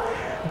wealth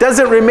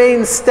doesn't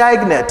remain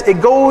stagnant.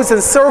 It goes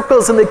in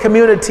circles in the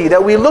community,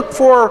 that we look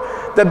for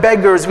the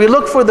beggars, we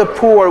look for the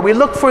poor, we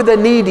look for the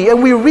needy,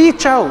 and we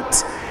reach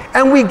out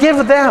and we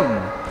give them.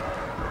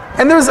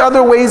 And there's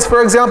other ways.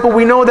 For example,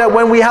 we know that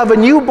when we have a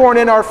newborn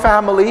in our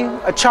family,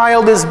 a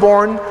child is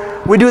born,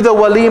 we do the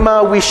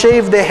walima, we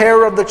shave the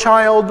hair of the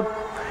child,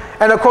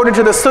 and according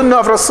to the sunnah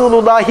of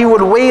Rasulullah, he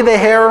would weigh the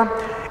hair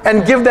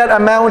and give that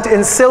amount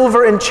in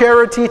silver in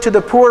charity to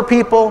the poor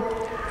people.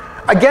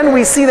 Again,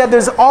 we see that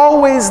there's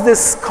always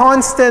this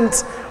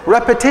constant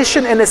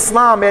repetition in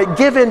Islam,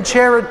 give in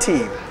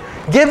charity,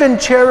 give in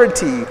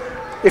charity.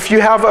 If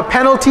you have a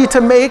penalty to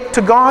make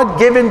to God,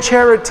 give in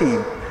charity.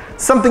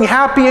 Something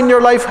happy in your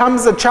life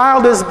comes, a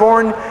child is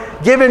born,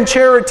 give in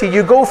charity.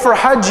 You go for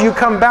Hajj, you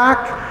come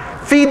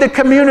back, feed the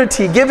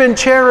community, give in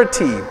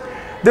charity.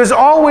 There's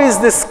always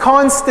this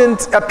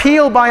constant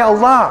appeal by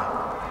Allah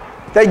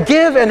that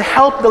give and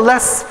help the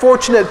less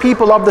fortunate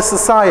people of the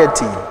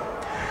society.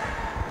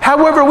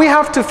 However, we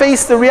have to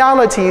face the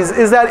realities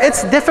is that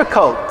it's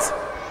difficult.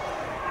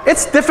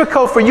 It's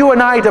difficult for you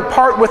and I to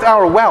part with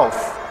our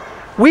wealth.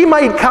 We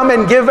might come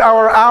and give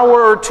our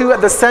hour or two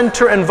at the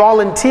center and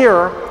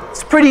volunteer.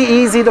 It's pretty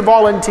easy to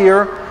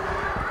volunteer.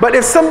 But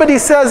if somebody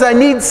says, I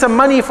need some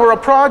money for a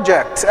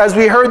project, as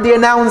we heard the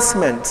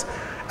announcement,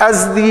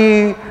 as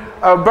the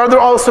brother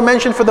also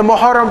mentioned for the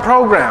Muharram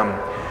program,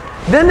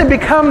 then it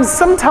becomes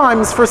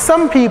sometimes for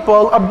some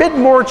people a bit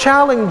more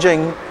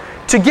challenging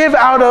to give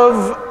out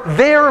of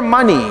their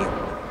money.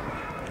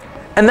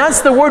 And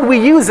that's the word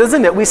we use,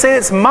 isn't it? We say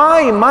it's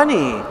my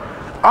money.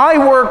 I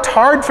worked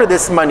hard for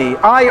this money.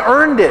 I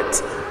earned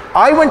it.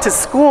 I went to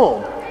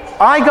school.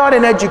 I got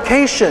an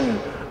education.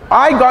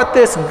 I got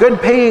this good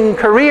paying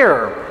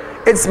career.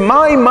 It's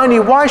my money.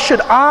 Why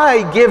should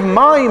I give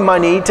my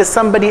money to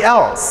somebody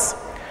else?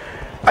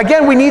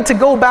 Again, we need to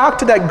go back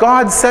to that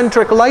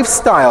God-centric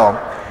lifestyle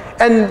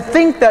and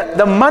think that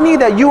the money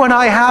that you and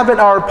I have in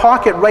our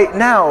pocket right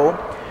now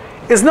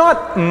is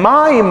not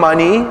my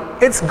money,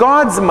 it's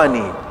God's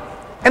money.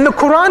 And the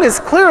Quran is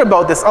clear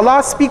about this.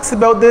 Allah speaks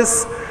about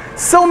this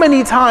so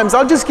many times.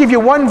 I'll just give you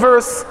one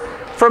verse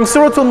from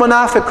Surah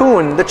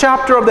Al-Munafiqun, the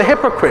chapter of the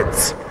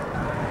hypocrites.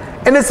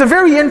 And it's a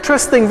very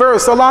interesting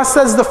verse. Allah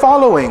says the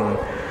following.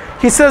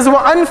 He says,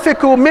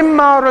 وَأَنْفِقُوا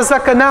مِمَّا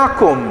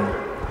رَزَقْنَاكُمْ,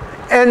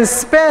 and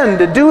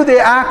spend, do the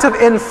act of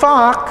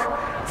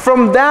infaq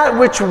from that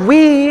which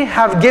we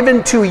have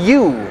given to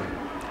you.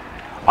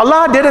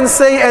 Allah didn't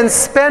say, and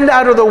spend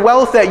out of the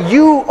wealth that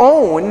you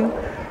own,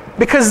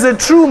 because the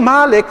true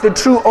Malik, the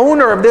true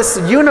owner of this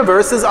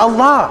universe is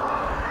Allah.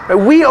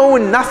 We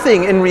own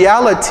nothing in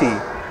reality.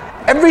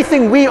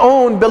 Everything we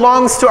own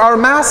belongs to our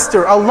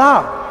master,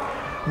 Allah.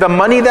 The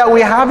money that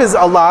we have is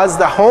Allah's.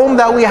 The home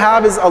that we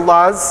have is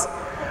Allah's.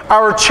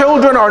 Our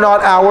children are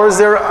not ours.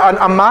 They're an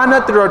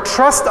amanat, they're a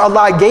trust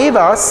Allah gave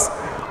us.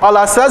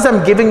 Allah says,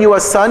 I'm giving you a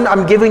son,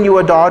 I'm giving you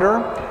a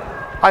daughter.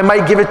 I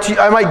might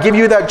give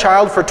you that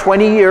child for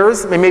 20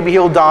 years, maybe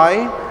he'll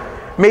die.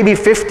 Maybe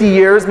 50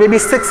 years, maybe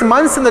 6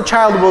 months and the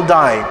child will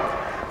die.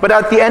 But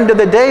at the end of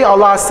the day,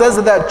 Allah says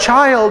that that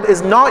child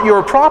is not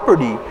your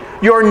property.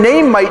 Your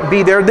name might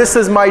be there, this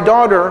is my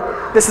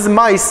daughter, this is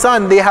my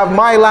son, they have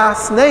my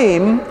last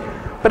name.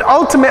 But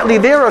ultimately,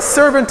 they're a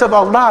servant of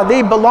Allah,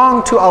 they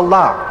belong to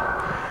Allah.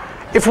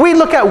 If we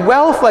look at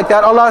wealth like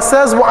that, Allah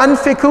says,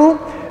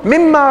 وَأَنْفِقُوا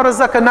مِمَّا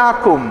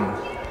رَزَقْنَاكُمْ.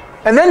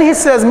 And then He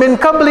says, مِنْ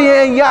قَبْلِ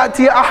أَنْ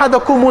يَأْتِيَ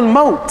أَحَدَكُمُ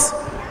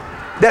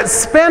الْمَوْتِ, that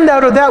spend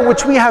out of that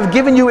which we have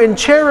given you in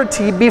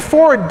charity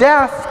before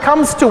death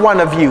comes to one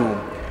of you.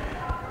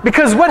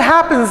 Because what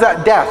happens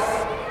at death?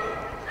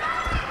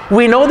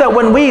 We know that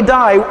when we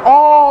die,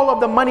 all of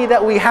the money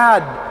that we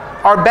had,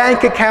 our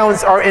bank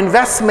accounts, our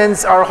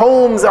investments, our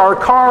homes, our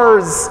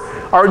cars,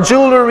 our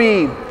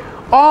jewelry,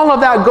 all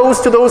of that goes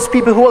to those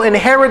people who will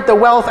inherit the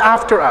wealth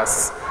after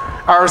us.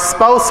 Our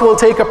spouse will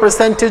take a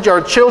percentage,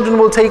 our children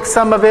will take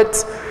some of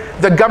it,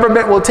 the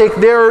government will take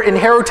their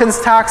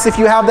inheritance tax if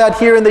you have that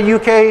here in the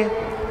UK.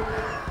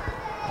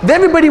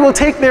 Everybody will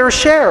take their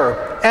share.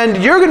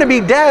 And you're going to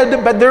be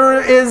dead, but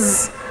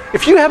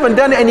if you haven't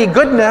done any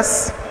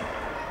goodness,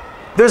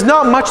 there's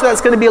not much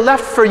that's going to be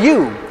left for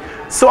you.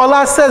 So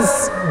Allah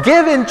says,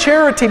 give in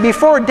charity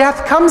before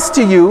death comes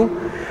to you.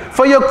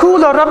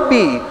 فَيَقُولَ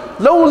رَبِّي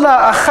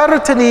لَوْلَا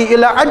أَخَرْتَنِي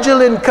إِلَىٰ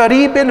أَجْلٍ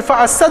كَرِيبٍ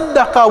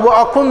فَأَصَدَّقَ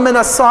وَأَكُنْ مِنَ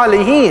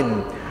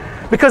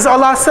الصَّالِحِينَ. Because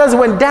Allah says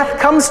when death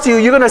comes to you,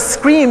 you're going to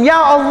scream, Ya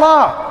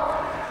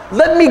Allah,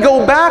 let me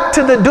go back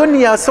to the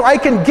dunya so I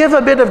can give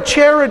a bit of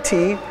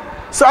charity,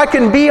 so I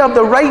can be of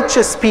the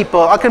righteous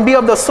people, I can be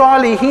of the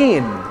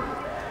salihin.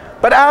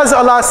 But as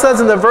Allah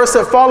says in the verse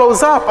that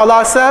follows up,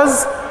 Allah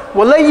says,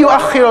 وَلَن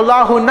يُؤَخِّرَ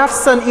اللَّهُ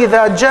نَفْسًا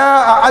إِذَا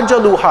جَاءَ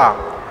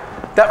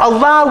أَجَلُهَا, that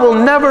Allah will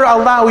never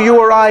allow you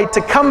or I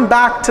to come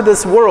back to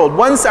this world.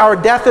 Once our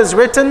death is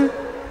written,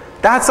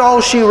 that's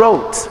all she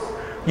wrote.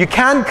 You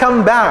can't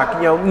come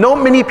back.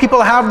 Not many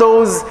people have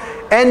those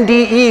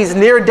NDEs,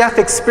 near-death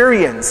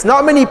experience.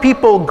 Not many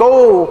people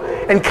go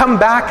and come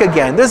back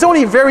again. There's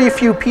only very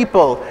few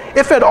people.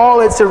 If at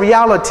all it's a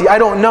reality, I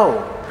don't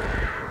know.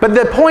 But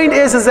the point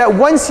is that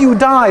once you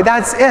die,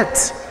 that's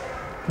it.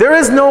 There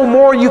is no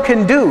more you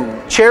can do.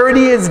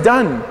 Charity is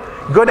done.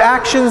 Good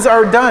actions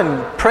are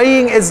done.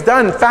 Praying is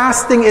done.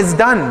 Fasting is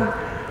done.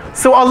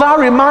 So Allah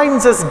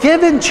reminds us,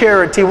 give in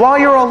charity while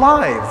you're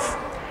alive.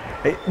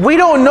 We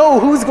don't know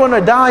who's going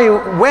to die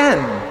when.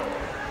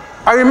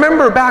 I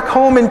remember back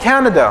home in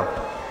Canada,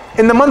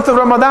 in the month of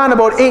Ramadan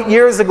about 8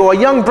 years ago, a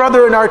young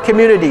brother in our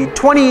community,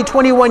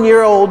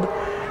 21-year-old,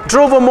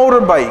 drove a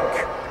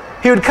motorbike.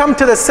 He would come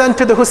to the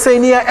center, the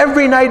Husseiniya,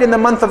 every night in the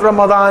month of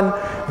Ramadan,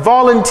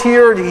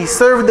 volunteered, he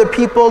served the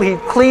people, he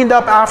cleaned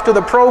up after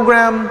the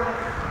program.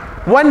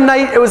 One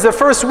night, it was the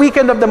first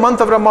weekend of the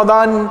month of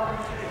Ramadan,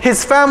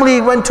 his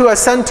family went to a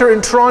center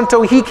in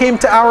Toronto, he came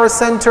to our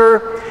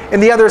center in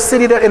the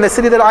city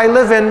that I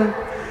live in,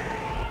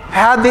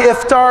 had the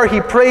iftar,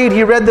 he prayed,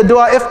 he read the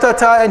dua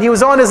iftata, and he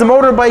was on his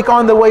motorbike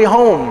on the way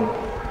home.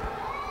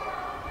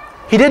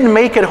 He didn't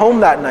make it home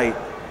that night.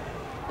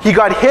 He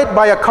got hit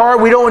by a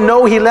car, we don't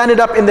know, he landed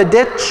up in the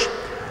ditch.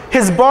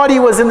 His body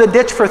was in the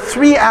ditch for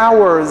 3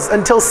 hours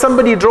until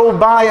somebody drove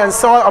by and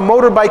saw a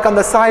motorbike on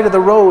the side of the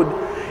road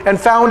and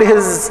found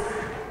his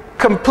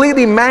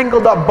completely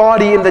mangled up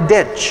body in the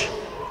ditch.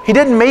 He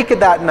didn't make it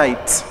that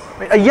night.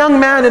 A young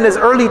man in his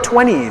early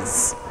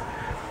 20s.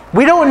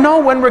 We don't know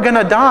when we're going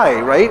to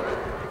die, right?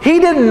 He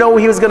didn't know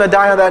he was going to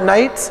die on that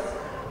night.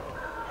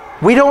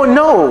 We don't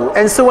know.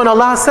 And so when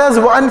Allah says,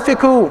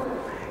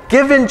 وَأَنْفِقُوا,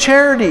 give in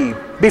charity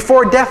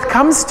before death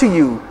comes to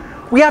you,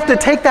 we have to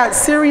take that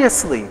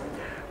seriously,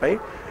 right?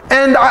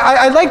 And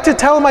I like to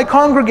tell my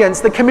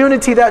congregants, the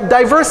community, that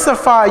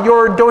diversify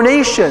your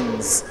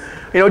donations.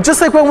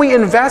 Just like when we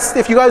invest,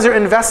 if you guys are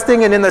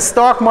investing in the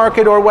stock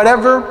market or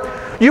whatever,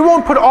 You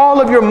won't put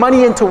all of your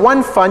money into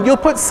one fund. You'll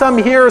put some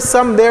here,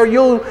 some there.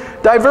 You'll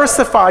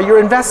diversify your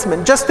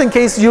investment just in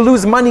case you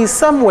lose money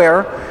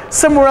somewhere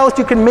else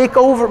you can make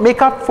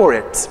up for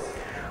it.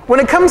 When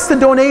it comes to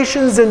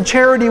donations and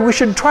charity, we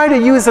should try to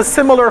use a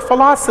similar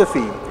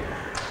philosophy.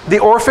 The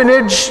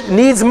orphanage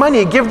needs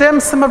money. Give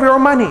them some of your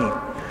money.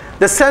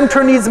 The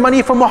center needs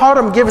money for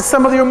Muharram. Give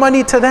some of your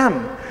money to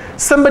them.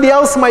 Somebody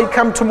else might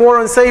come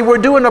tomorrow and say, we're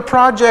doing a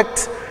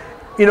project,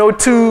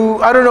 to,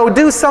 I don't know,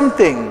 do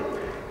something.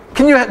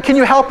 Can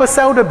you help us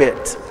out a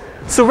bit?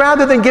 So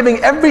rather than giving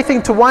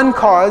everything to one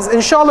cause,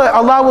 inshallah,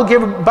 Allah will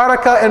give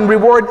barakah and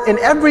reward in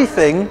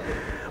everything.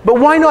 But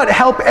why not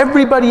help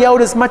everybody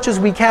out as much as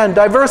we can?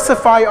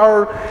 Diversify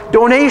our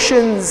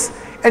donations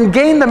and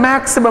gain the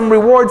maximum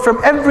reward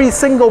from every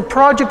single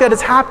project that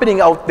is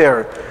happening out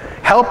there.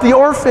 Help the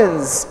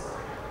orphans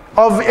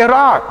of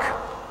Iraq,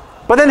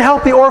 but then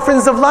help the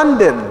orphans of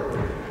London.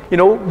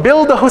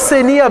 Build a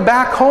Husseiniya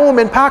back home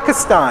in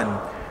Pakistan,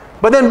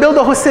 but then build a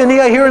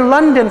Husseiniya here in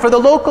London for the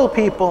local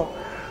people.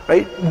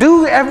 Right?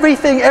 Do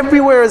everything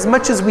everywhere as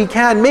much as we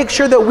can. Make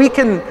sure that we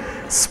can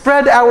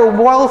spread our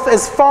wealth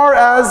as far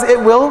as it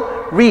will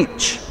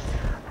reach.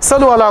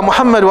 Sallu ala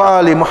Muhammad wa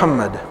ali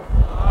Muhammad.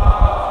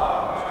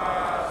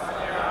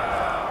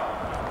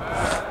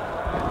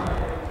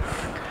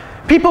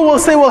 People will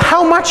say, well,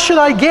 how much should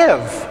I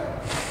give?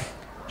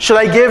 Should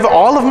I give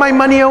all of my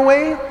money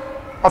away?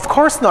 Of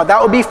course not.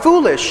 That would be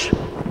foolish.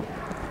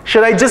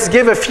 Should I just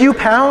give a few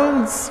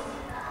pounds?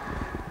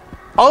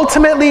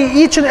 Ultimately,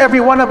 each and every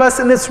one of us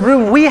in this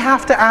room, we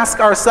have to ask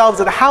ourselves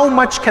that how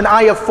much can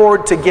I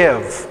afford to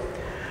give?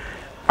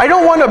 I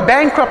don't want to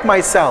bankrupt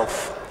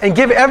myself and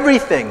give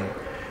everything.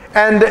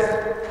 And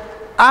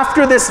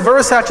after this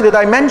verse actually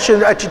that I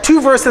mentioned, actually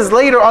 2 verses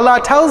later, Allah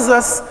tells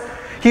us,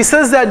 He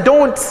says that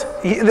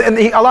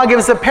Allah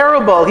gives a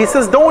parable. He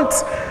says, don't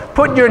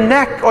put your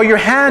neck or your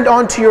hand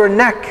onto your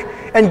neck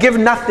and give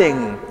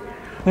nothing.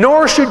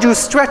 Nor should you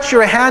stretch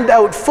your hand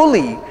out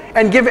fully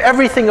and give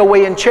everything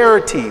away in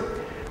charity.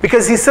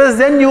 Because He says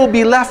then you will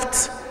be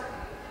left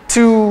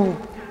to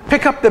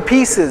pick up the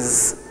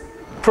pieces,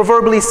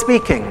 proverbially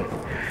speaking.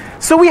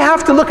 So we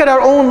have to look at our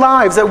own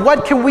lives, at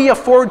what can we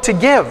afford to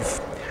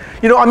give.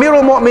 Amir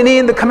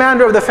al-Mu'mineen, the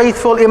commander of the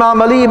faithful,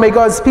 Imam Ali, may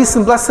God's peace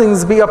and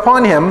blessings be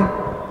upon him.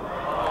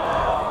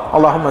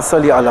 Allahumma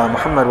salli ala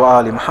Muhammad wa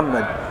ali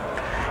Muhammad.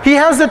 He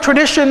has a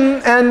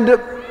tradition, and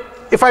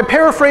if I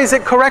paraphrase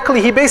it correctly,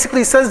 he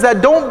basically says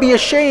that don't be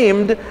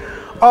ashamed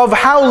of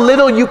how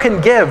little you can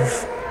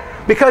give.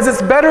 Because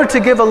it's better to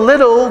give a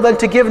little than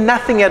to give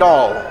nothing at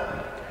all.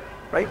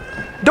 Right?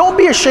 Don't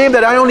be ashamed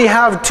that I only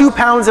have 2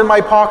 pounds in my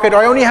pocket, or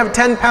I only have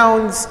 10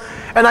 pounds,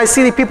 and I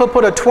see people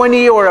put a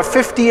 20 or a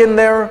 50 in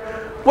there.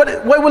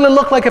 What will it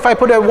look like if I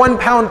put a 1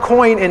 pound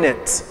coin in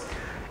it?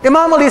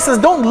 Imam Ali says,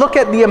 don't look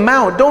at the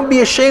amount. Don't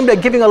be ashamed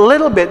at giving a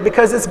little bit,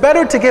 because it's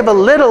better to give a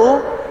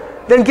little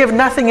than give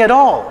nothing at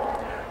all.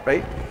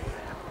 Right?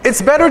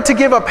 It's better to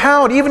give a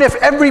pound, even if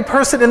every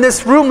person in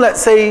this room,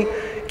 let's say,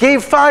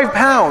 gave 5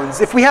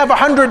 pounds. If we have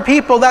 100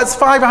 people, that's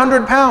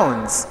 500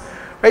 pounds.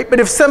 Right?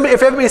 But if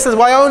everybody says,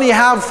 well, I only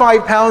have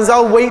 5 pounds,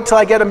 I'll wait till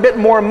I get a bit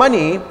more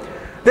money,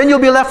 then you'll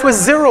be left with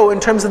 0 in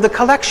terms of the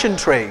collection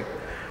tray.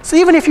 So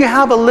even if you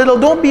have a little,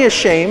 don't be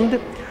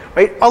ashamed.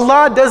 Right?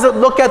 Allah doesn't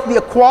look at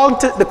the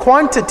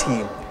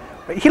quantity.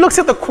 Right? He looks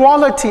at the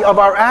quality of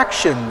our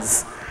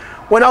actions.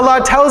 When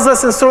Allah tells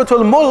us in Surah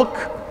Al-Mulk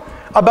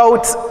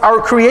about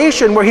our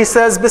creation, where He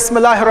says,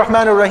 Bismillahir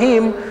Rahmanir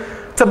Rahim,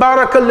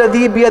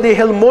 Tabarakalladhi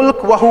biyadihil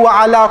mulk wa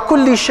huwa ala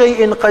kulli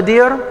shay'in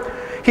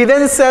qadir. He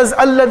then says,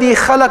 Alladhi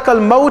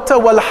khalaqal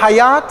mawta wal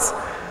hayat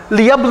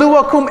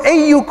liyabluwakum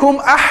ayyukum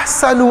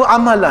ahsanu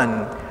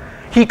amalan.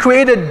 He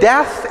created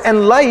death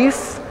and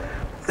life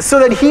so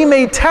that He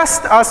may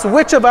test us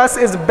which of us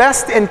is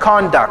best in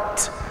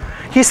conduct.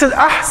 He said,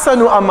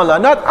 ahsanu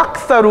amalan, not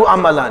aktharu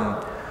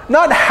amalan.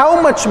 Not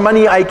how much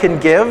money I can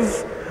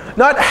give,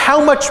 not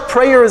how much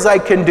prayers I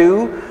can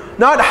do,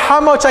 not how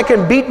much I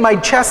can beat my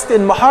chest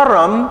in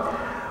Muharram.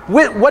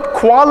 What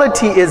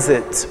quality is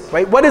it?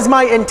 Right? What is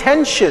my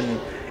intention?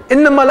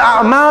 Innamal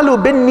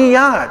a'malu bin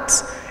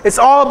niyat. It's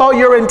all about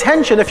your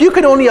intention. If you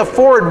can only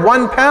afford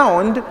 1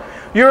 pound,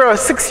 you're a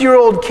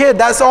 6-year-old kid,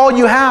 that's all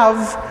you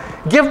have,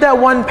 give that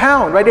 1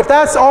 pound. Right? If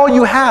that's all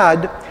you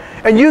had,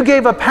 and you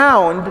gave a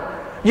pound,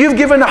 you've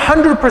given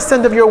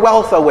 100% of your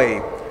wealth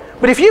away.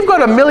 But if you've got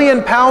 £1 million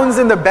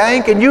in the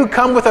bank and you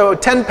come with a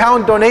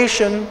 10-pound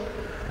donation,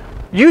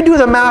 you do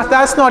the math,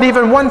 that's not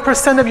even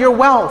 1% of your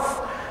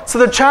wealth. So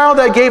the child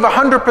that gave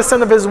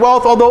 100% of his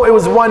wealth, although it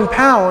was 1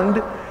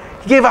 pound,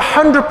 he gave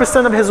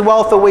 100% of his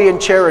wealth away in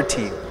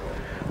charity.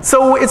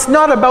 So it's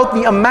not about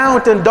the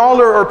amount in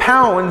dollar or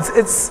pounds,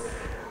 it's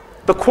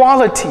the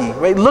quality,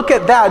 right? Look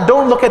at that.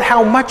 Don't look at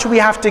how much we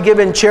have to give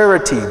in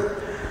charity.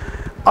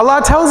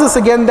 Allah tells us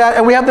again that,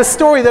 and we have this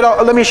story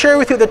that let me share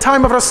with you at the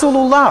time of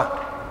Rasulullah.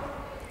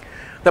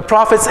 The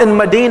prophets in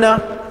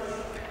Medina,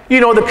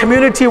 the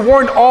community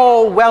weren't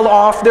all well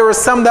off. There were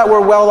some that were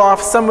well off,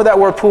 some that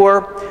were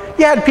poor.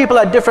 You had people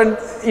at different,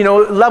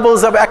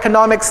 levels of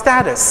economic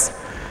status.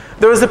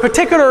 There was a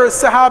particular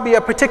Sahabi,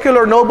 a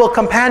particular noble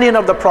companion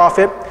of the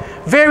Prophet,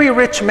 very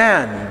rich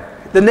man.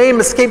 The name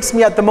escapes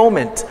me at the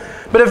moment.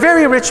 But a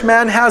very rich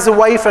man has a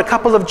wife, a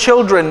couple of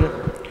children,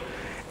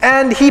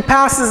 and he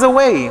passes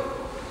away.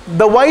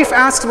 The wife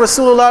asks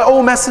Rasulullah,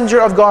 "O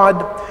Messenger of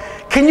God,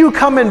 can you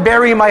come and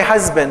bury my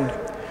husband?"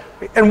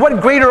 And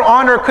what greater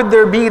honor could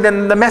there be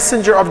than the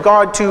Messenger of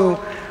God to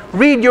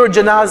read your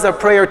janazah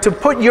prayer, to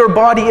put your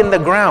body in the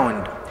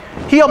ground?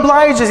 He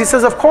obliges. He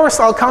says, "Of course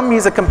I'll come."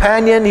 He's a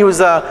companion. He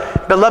was a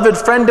beloved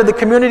friend of the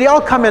community.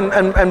 I'll come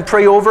and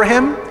pray over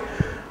him.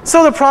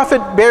 So the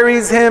Prophet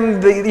buries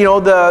him.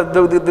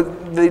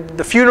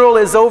 The funeral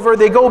is over.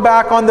 They go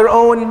back on their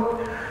own.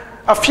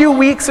 A few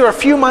weeks or a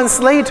few months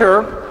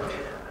later,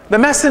 the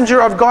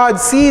Messenger of God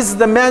sees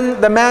the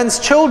man's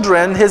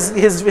children,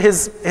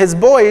 his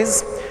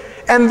boys,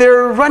 and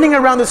they're running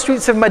around the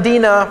streets of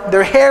Medina.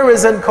 Their hair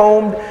isn't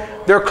combed.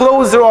 Their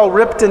clothes are all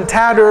ripped and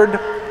tattered.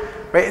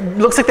 Right? It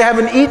looks like they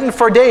haven't eaten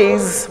for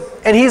days.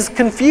 And he's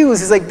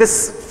confused. He's like,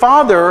 this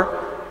father,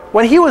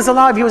 when he was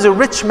alive, he was a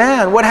rich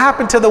man. What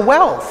happened to the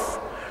wealth?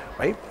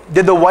 Right?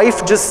 Did the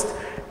wife just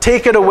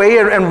take it away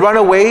and run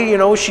away? You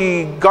know,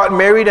 she got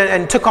married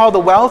and took all the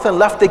wealth and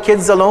left the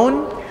kids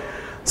alone.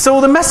 So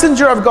the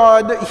Messenger of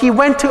God, he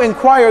went to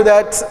inquire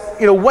that,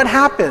 what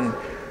happened?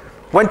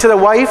 Went to the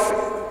wife,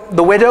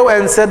 the widow,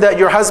 and said that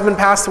your husband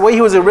passed away. He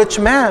was a rich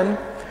man.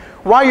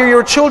 Why are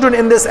your children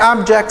in this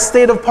abject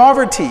state of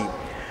poverty?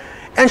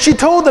 And she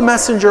told the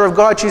Messenger of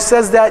God, she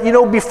says that,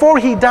 before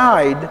he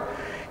died,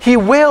 he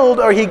willed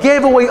or he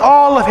gave away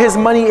all of his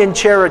money in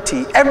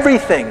charity,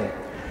 everything.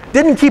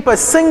 Didn't keep a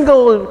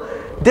single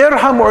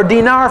dirham or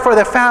dinar for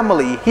the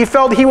family. He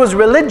felt he was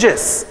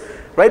religious,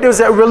 right? It was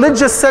a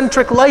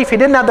religious-centric life. He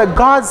didn't have a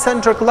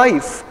God-centric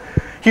life.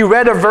 He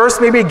read a verse,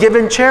 maybe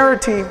given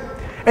charity,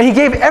 and he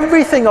gave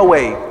everything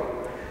away.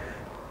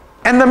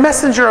 And the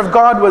Messenger of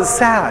God was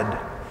sad.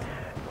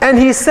 And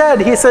he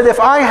said, if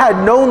I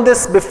had known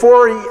this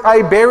before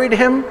I buried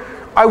him,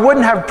 I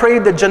wouldn't have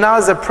prayed the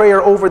janazah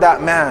prayer over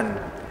that man.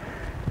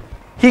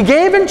 He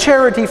gave in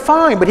charity,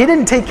 fine, but he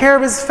didn't take care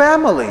of his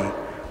family.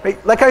 Right?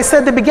 Like I said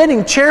at the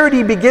beginning,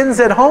 charity begins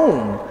at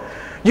home.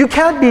 You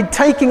can't be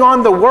taking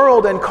on the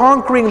world and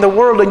conquering the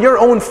world and your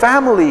own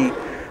family.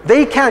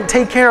 They can't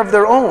take care of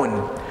their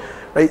own.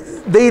 Right?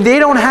 They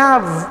don't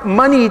have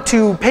money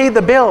to pay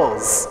the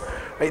bills.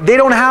 Right? They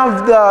don't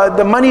have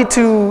the money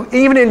to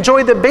even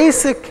enjoy the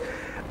basic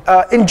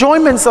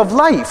enjoyments of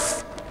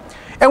life.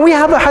 And we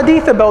have a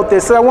hadith about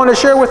this that I want to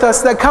share with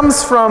us that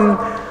comes from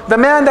the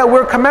man that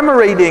we're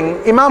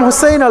commemorating, Imam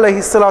Hussein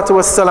alayhi salatu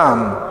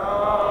wassalam.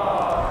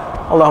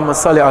 Allahumma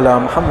salli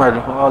ala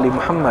Muhammad wa ali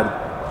Muhammad.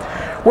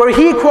 Where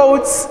he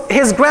quotes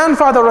his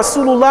grandfather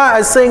Rasulullah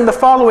as saying the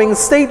following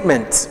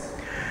statement.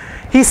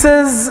 He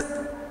says,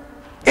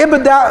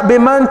 "Ibda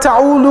biman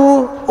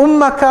ta'ulu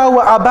ummaka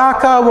wa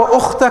abaka wa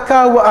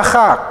ukhtaka wa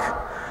akhak,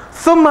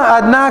 thumma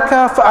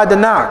adnaka fa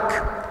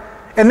adnak."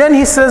 And then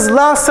he says,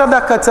 "La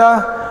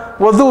sadaqata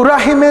wa dhu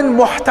rahimin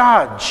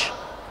muhtaj."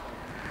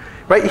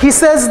 Right? He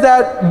says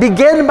that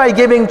begin by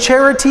giving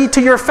charity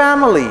to your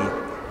family,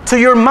 to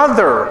your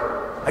mother.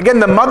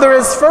 Again, the mother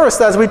is first,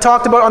 as we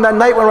talked about on that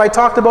night when I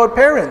talked about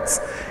parents.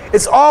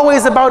 It's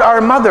always about our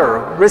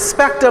mother,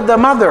 respect of the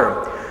mother.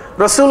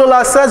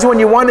 Rasulullah says when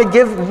you want to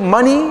give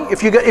money,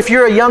 if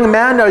you're a young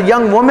man or a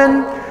young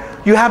woman,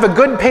 you have a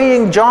good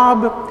paying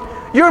job,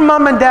 your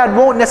mom and dad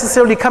won't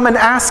necessarily come and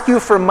ask you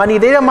for money.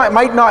 They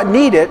might not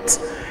need it.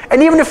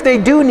 And even if they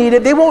do need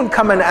it, they won't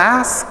come and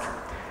ask.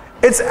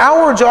 It's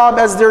our job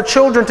as their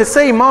children to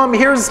say, "Mom,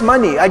 here's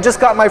money. I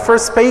just got my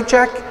first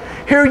paycheck.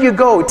 Here you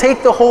go.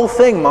 Take the whole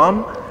thing,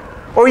 Mom."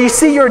 Or you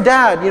see your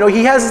dad,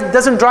 he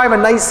doesn't drive a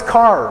nice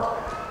car.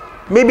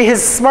 Maybe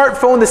his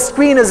smartphone, the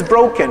screen is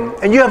broken,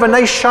 and you have a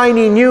nice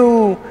shiny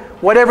new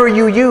whatever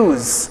you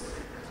use.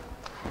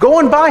 Go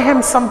and buy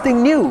him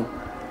something new.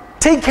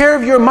 Take care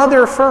of your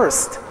mother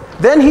first.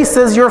 Then he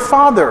says your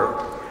father,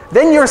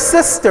 then your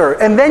sister,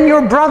 and then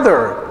your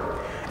brother.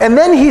 And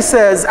then he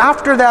says,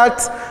 after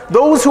that,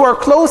 those who are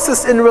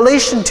closest in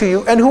relation to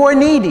you and who are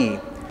needy.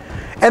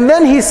 And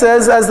then he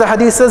says, as the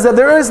hadith says, that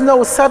there is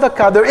no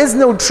sadaqah, there is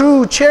no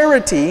true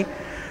charity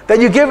that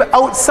you give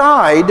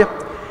outside.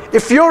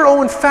 If your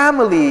own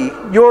family,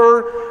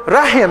 your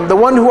rahim, the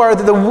one who are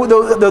the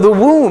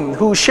womb,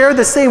 who share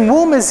the same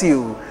womb as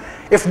you,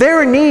 if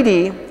they're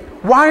needy,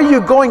 why are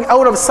you going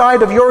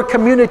outside of your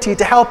community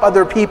to help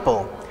other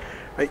people?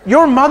 Right?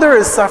 Your mother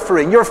is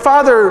suffering. Your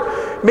father,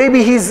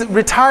 maybe he's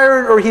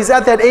retired or he's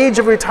at that age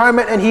of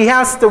retirement and he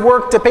has to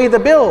work to pay the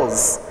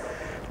bills.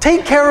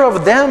 Take care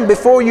of them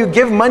before you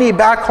give money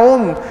back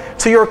home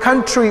to your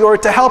country or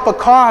to help a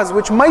cause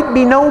which might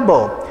be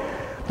noble.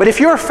 But if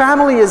your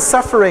family is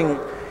suffering,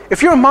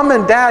 if your mom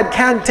and dad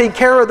can't take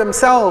care of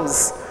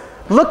themselves,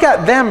 look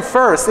at them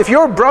first. If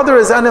your brother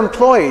is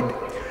unemployed,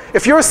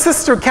 if your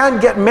sister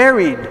can't get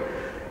married,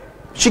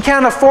 she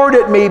can't afford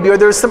it maybe, or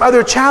there's some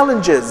other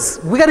challenges,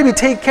 we got to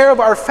take care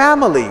of our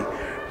family.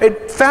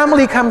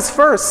 Family comes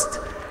first.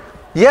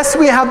 Yes,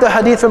 we have the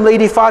hadith from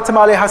Lady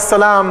Fatima alayhi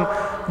salam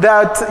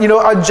that, you know,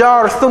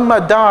 ajar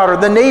thumma dar,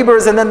 the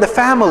neighbors and then the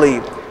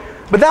family.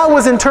 But that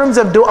was in terms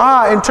of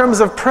dua, in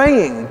terms of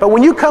praying. But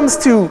when it comes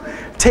to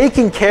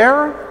taking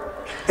care,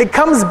 it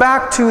comes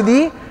back to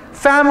the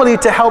family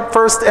to help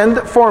first and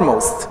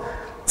foremost.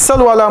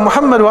 Sallu ala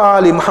Muhammad wa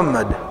ali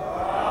Muhammad.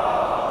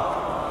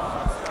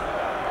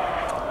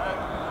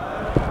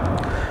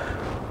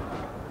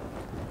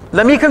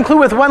 Let me conclude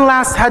with one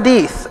last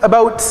hadith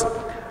about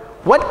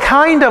what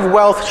kind of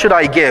wealth should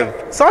I give.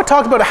 So I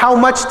talked about how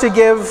much to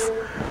give,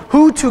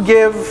 who to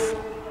give,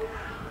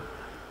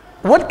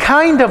 what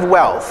kind of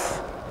wealth.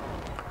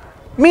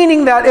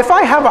 Meaning that if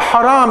I have a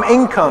haram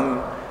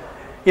income,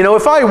 you know,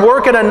 if I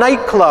work at a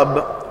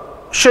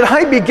nightclub, should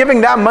I be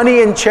giving that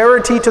money in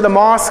charity to the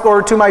mosque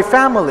or to my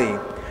family?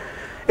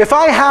 If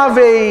I have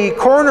a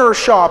corner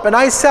shop and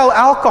I sell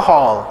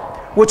alcohol,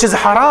 which is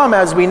haram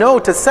as we know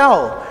to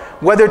sell,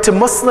 whether to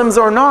Muslims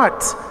or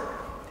not,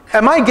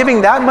 am I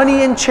giving that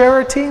money in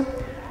charity?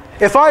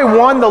 If I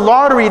won the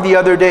lottery the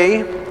other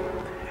day,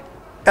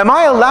 am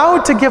I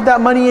allowed to give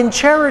that money in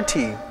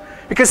charity?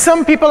 Because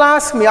some people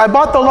ask me, I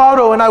bought the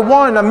lotto and I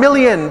won $1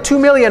 million, 2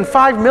 million,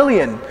 5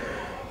 million.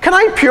 Can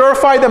I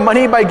purify the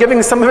money by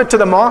giving some of it to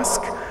the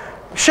mosque?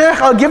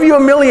 Sheikh, I'll give you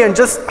 $1 million,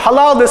 just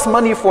halal this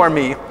money for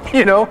me,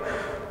 you know?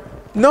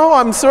 No,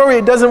 I'm sorry,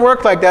 it doesn't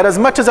work like that. As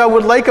much as I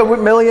would like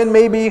 $1 million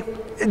maybe,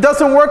 it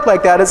doesn't work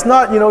like that. It's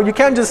not, you know, you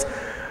can't just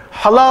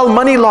halal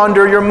money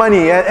launder your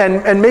money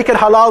and make it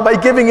halal by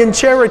giving in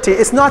charity.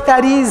 It's not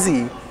that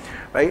easy,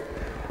 right?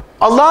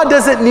 Allah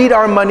doesn't need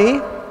our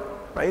money,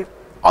 right?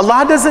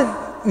 Allah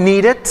doesn't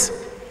need it.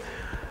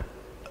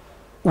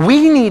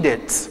 We need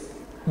it.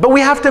 But we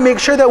have to make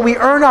sure that we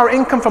earn our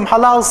income from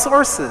halal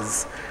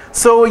sources.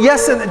 So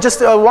yes,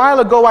 just a while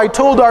ago I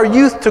told our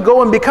youth to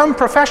go and become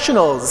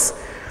professionals.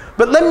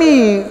 But let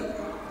me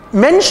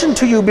mention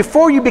to you,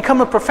 before you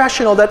become a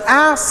professional, that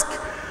ask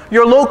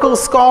your local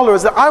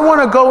scholars that I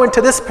want to go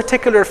into this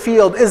particular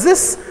field. Is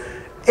this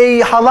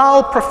a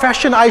halal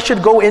profession I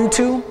should go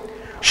into?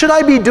 Should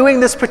I be doing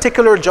this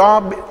particular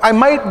job? I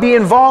might be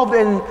involved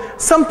in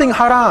something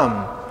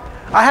haram.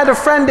 I had a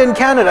friend in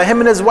Canada, him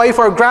and his wife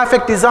are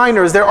graphic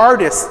designers, they're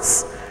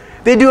artists.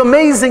 They do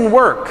amazing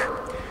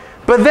work.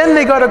 But then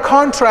they got a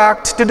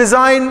contract to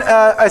design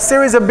a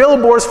series of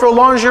billboards for a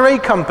lingerie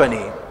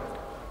company.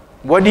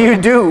 What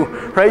do?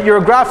 Right? You're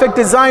a graphic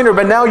designer,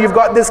 but now you've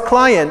got this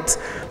client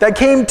that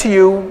came to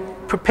you,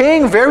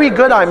 paying very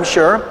good, I'm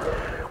sure.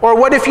 Or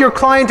what if your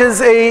client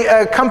is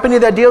a company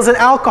that deals in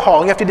alcohol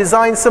and you have to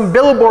design some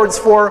billboards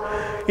for,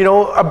 you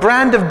know, a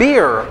brand of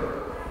beer?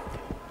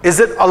 Is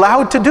it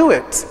allowed to do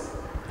it?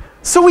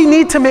 So we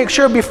need to make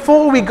sure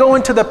before we go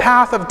into the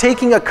path of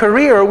taking a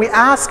career, we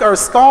ask our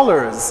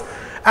scholars,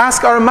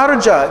 ask our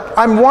marja,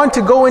 I want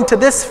to go into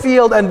this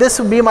field and this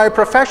would be my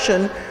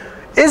profession.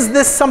 Is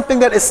this something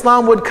that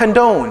Islam would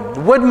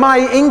condone? Would my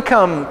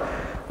income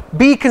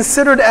be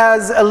considered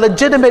as a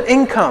legitimate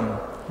income?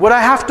 Would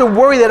I have to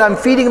worry that I'm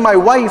feeding my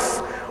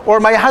wife or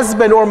my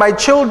husband or my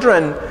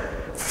children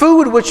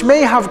food which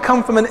may have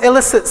come from an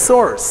illicit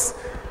source?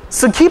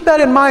 So keep that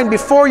in mind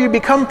before you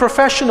become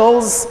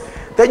professionals,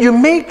 that you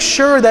make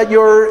sure that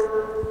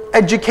your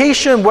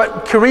education,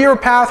 what career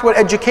path, what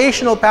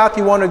educational path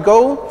you want to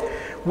go,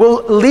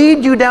 will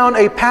lead you down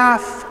a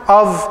path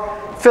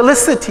of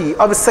felicity,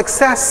 of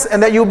success,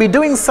 and that you'll be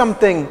doing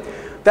something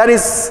that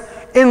is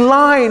in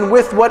line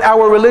with what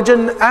our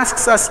religion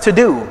asks us to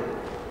do.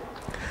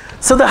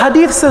 So the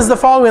hadith says the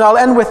following, I'll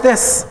end with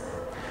this.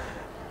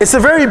 It's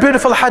a very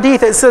beautiful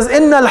hadith. It says,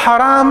 "Inna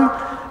al-haram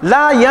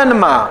la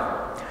yanma."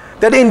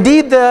 That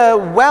indeed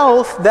the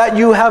wealth that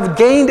you have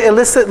gained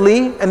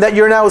illicitly and that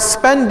you're now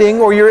spending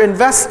or you're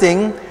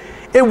investing,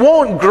 it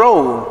won't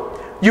grow.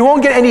 You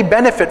won't get any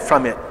benefit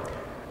from it.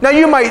 Now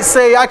you might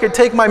say, I could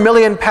take my £1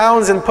 million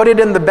and put it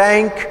in the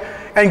bank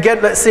and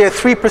get, let's say, a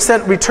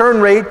 3%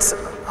 return rate.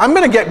 I'm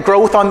going to get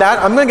growth on that.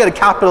 I'm going to get a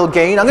capital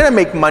gain. I'm going to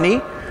make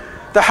money.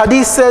 The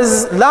hadith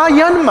says, La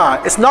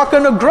yanma, it's not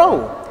going to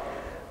grow.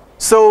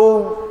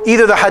 So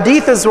either the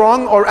hadith is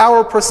wrong or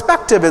our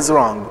perspective is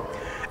wrong.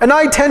 And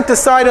I tend to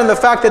side on the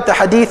fact that the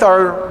hadith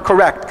are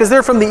correct, because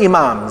they're from the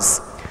imams.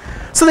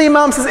 So the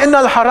imam says, Inna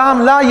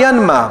al-haram la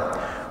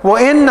yanma, wa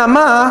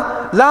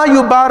innama la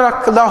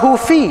yubarak lahu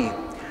fi.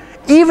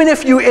 Even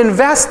if you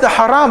invest the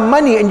haram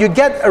money and you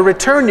get a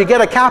return, you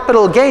get a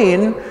capital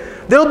gain,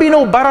 there'll be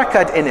no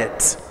barakat in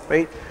it,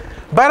 right?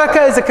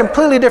 Barakah is a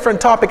completely different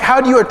topic.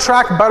 How do you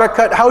attract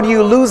barakat? How do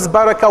you lose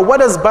barakah? What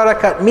does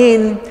barakat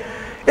mean?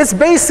 It's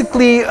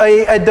basically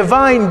a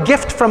divine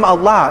gift from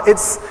Allah.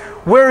 It's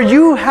where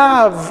you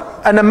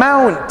have an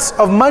amount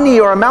of money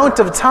or amount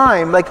of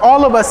time, like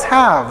all of us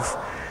have,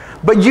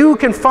 but you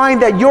can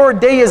find that your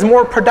day is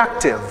more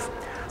productive.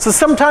 So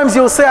sometimes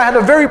you'll say, I had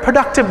a very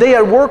productive day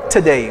at work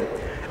today.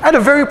 I had a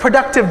very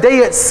productive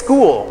day at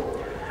school.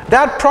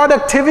 That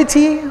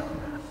productivity,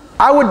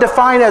 I would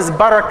define as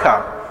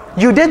barakah.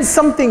 You did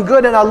something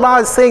good and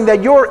Allah is saying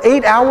that your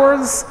 8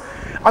 hours,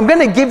 I'm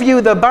going to give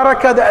you the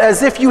barakah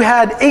as if you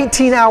had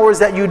 18 hours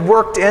that you'd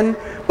worked in,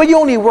 but you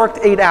only worked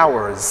 8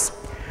 hours.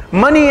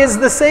 Money is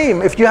the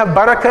same. If you have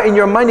barakah in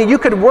your money, you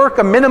could work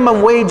a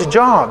minimum wage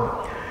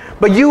job.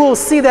 But you will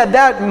see that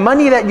that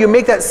money that you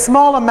make, that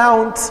small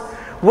amount,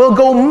 will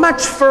go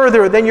much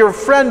further than your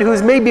friend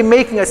who's maybe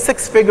making a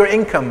 6-figure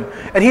income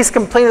and he's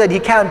complaining that he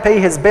can't pay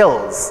his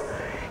bills.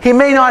 He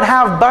may not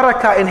have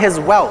barakah in his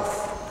wealth.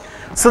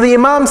 So the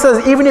Imam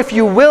says, even if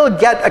you will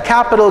get a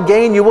capital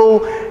gain, you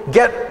will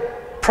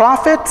get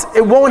profit,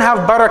 it won't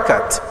have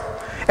barakat.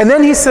 And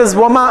then he says,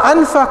 وَمَا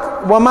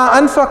أَنفَقَهُ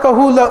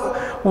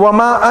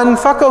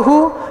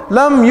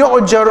لَمْ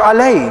يُؤْجَرْ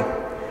عَلَيْهِ.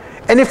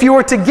 And if you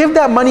were to give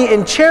that money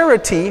in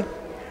charity,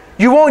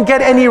 you won't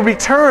get any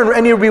return or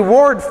any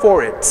reward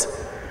for it.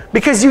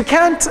 Because you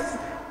can't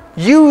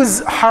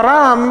use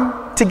haram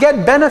to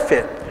get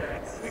benefit.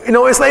 You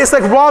know, it's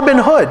like Robin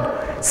Hood.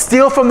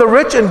 Steal from the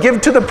rich and give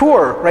to the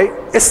poor, right?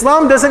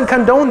 Islam doesn't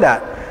condone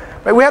that.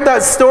 Right? We have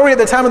that story at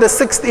the time of the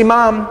 6th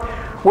Imam,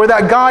 where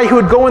that guy who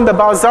would go in the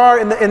bazaar,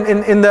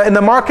 in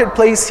the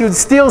marketplace, he would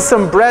steal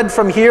some bread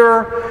from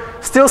here,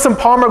 steal some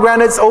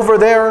pomegranates over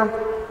there,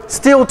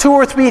 steal 2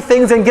 or 3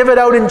 things and give it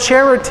out in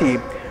charity.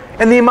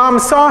 And the Imam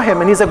saw him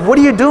and he's like, what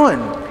are you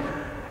doing?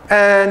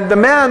 And the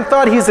man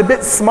thought he's a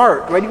bit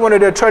smart, right? He wanted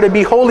to try to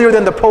be holier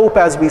than the Pope,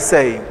 as we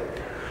say.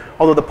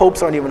 Although the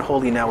popes aren't even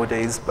holy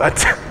nowadays, but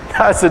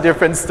that's a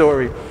different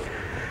story.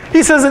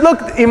 He says, look,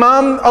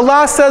 Imam,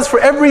 Allah says for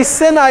every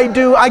sin I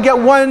do, I get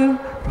 1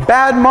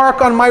 bad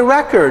mark on my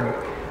record.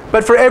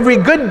 But for every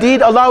good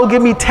deed, Allah will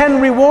give me 10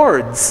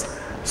 rewards.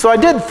 So I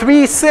did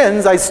 3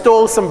 sins. I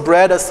stole some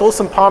bread, I stole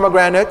some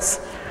pomegranates,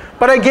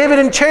 but I gave it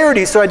in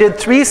charity. So I did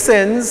 3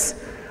 sins.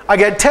 I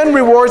get 10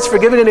 rewards for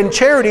giving it in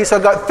charity. So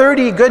I got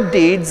 30 good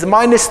deeds,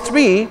 minus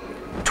 3,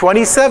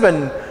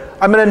 27.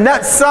 I'm in a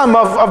net sum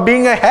of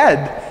being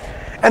ahead.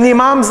 And the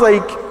Imam's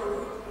like,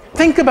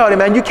 think about it,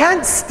 man. You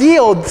can't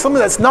steal something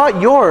that's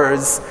not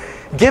yours.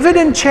 Give it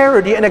in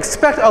charity and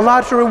expect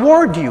Allah to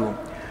reward you.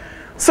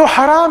 So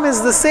haram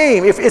is the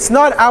same. If it's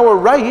not our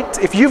right,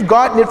 if you've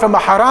gotten it from a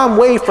haram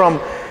way, from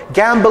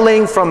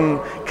gambling, from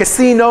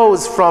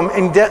casinos, from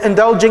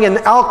indulging in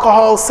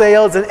alcohol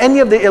sales and any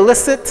of the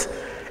illicit,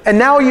 and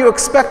now you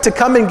expect to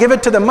come and give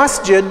it to the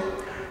masjid,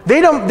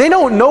 they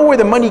don't know where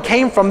the money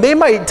came from. They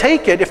might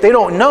take it if they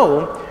don't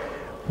know.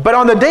 But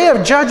on the day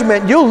of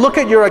judgment, you'll look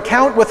at your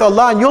account with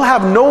Allah and you'll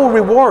have no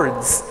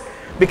rewards.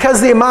 Because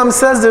the Imam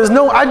says there's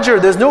no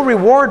ajr, there's no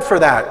reward for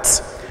that.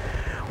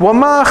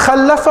 وَمَا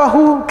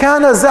خَلَّفَهُ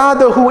كَانَ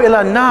زَادَهُ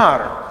إِلَى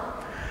النَّارِ.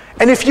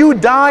 And if you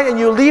die and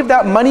you leave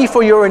that money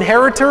for your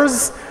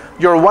inheritors,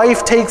 your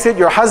wife takes it,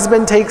 your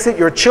husband takes it,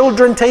 your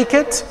children take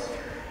it,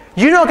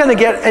 you're not going to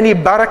get any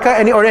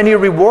barakah or any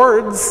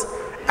rewards.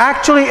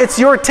 Actually, it's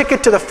your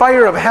ticket to the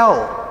fire of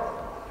hell.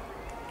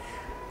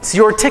 It's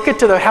your ticket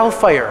to the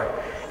hellfire.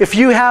 If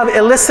you have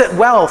illicit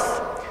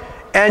wealth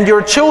and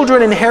your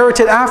children inherit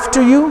it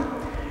after you,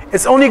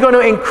 it's only going to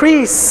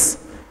increase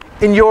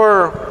in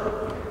your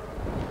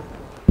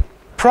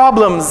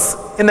problems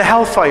in the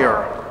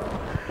hellfire.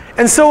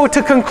 And so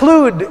to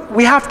conclude,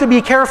 we have to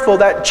be careful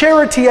that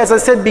charity, as I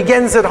said,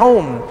 begins at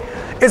home.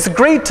 It's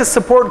great to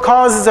support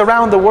causes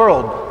around the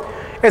world.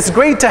 It's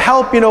great to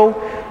help,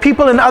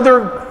 people in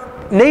other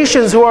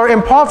nations who are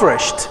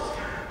impoverished.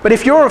 But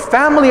if your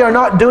family are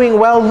not doing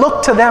well,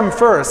 look to them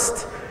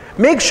first.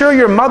 Make sure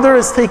your mother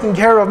is taken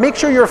care of. Make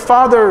sure your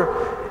father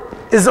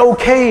is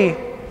okay.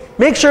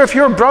 Make sure if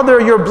your brother,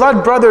 your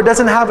blood brother,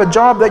 doesn't have a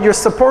job, that you're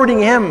supporting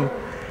him.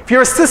 If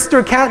your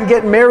sister can't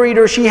get married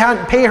or she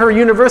can't pay her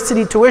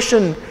university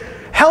tuition,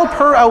 help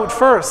her out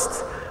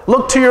first.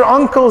 Look to your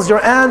uncles,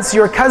 your aunts,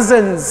 your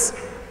cousins.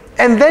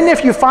 And then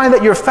if you find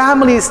that your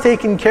family is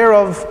taken care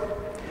of,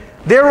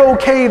 they're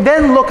okay,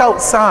 then look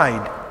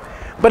outside.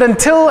 But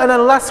until and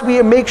unless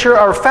we make sure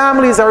our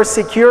families are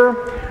secure,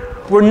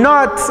 we're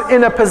not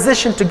in a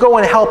position to go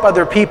and help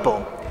other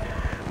people.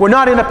 We're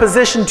not in a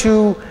position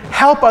to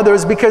help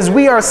others because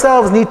we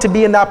ourselves need to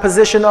be in that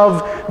position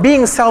of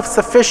being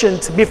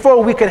self-sufficient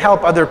before we can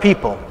help other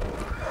people.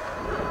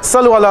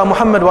 Sallu ala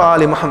Muhammad wa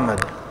ali Muhammad.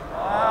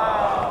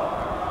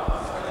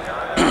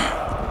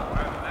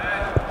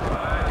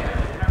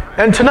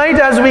 And tonight,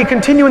 as we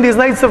continue in these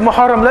nights of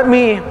Muharram, let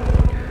me,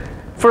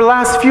 for the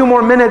last few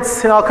more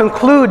minutes, and I'll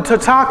conclude, to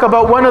talk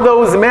about one of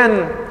those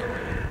men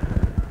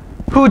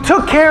who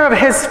took care of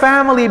his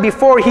family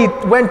before he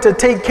went to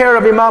take care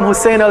of Imam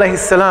Hussein alayhi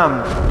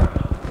salam.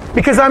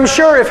 Because I'm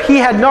sure if he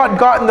had not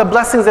gotten the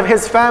blessings of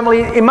his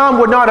family, Imam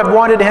would not have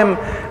wanted him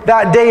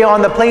that day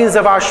on the plains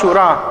of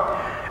Ashura.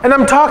 And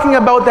I'm talking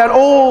about that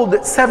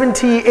old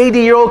 70,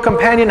 80-year-old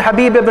companion,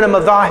 Habib ibn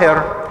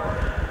Madahir.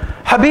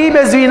 Habib,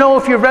 as you know,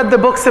 if you've read the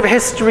books of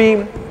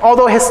history,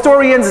 although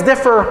historians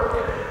differ,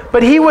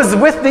 but he was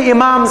with the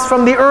Imams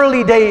from the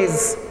early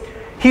days.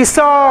 He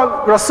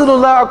saw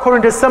Rasulullah,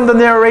 according to some of the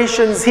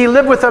narrations. He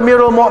lived with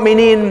Amir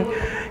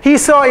al-Mu'mineen. He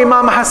saw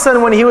Imam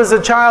Hassan when he was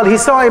a child. He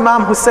saw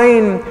Imam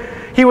Hussein.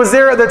 He was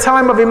there at the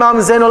time of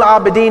Imam Zain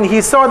al-Abidin. He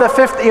saw the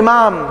 5th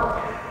Imam.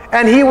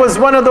 And he was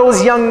one of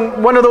those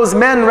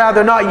men,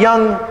 not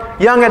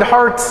young at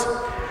heart.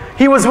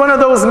 He was one of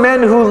those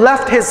men who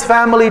left his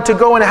family to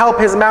go and help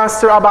his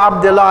master, Abu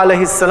Abdullah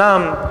alayhi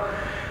salam.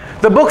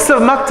 The books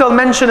of Maqtal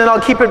mention, and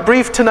I'll keep it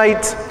brief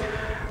tonight,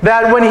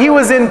 that when he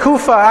was in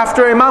Kufa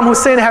after Imam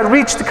Hussein had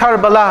reached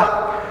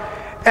Karbala,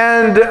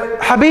 and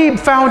Habib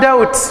found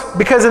out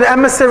because an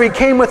emissary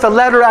came with a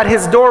letter at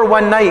his door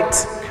one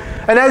night.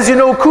 And as you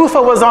know,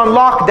 Kufa was on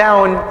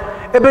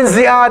lockdown. Ibn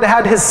Ziyad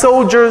had his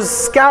soldiers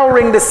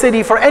scouring the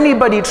city for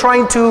anybody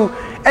trying to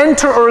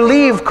enter or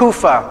leave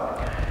Kufa.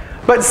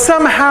 But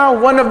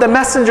somehow one of the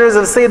messengers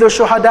of Sayyid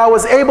al-Shuhada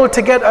was able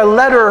to get a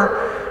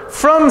letter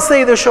from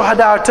Sayyid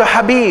al-Shuhada to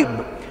Habib.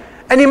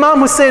 And Imam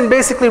Hussein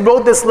basically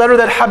wrote this letter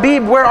that,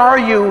 Habib, where are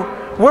you?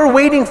 We're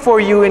waiting for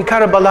you in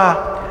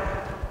Karbala.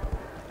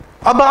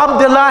 Abu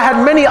Abdullah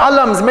had many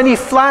alams, many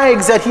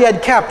flags that he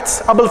had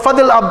kept. Abul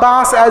Fadl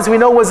Abbas, as we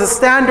know, was a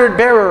standard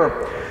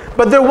bearer.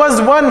 But there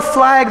was one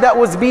flag that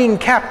was being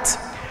kept.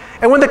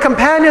 And when the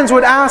companions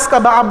would ask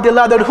Abu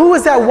Abdullah that, who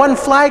is that one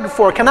flag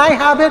for? Can I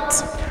have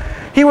it?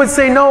 He would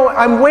say, no,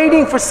 I'm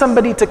waiting for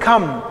somebody to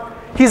come.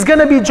 He's going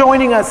to be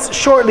joining us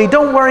shortly.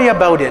 Don't worry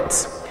about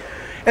it.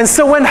 And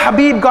so when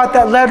Habib got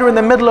that letter in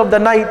the middle of the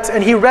night,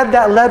 and he read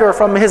that letter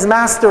from his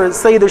master,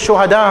 Sayyid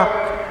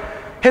al-Shuhada,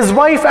 his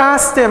wife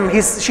asked him,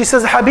 she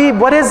says, Habib,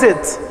 what is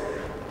it?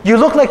 You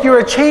look like you're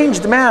a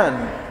changed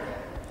man.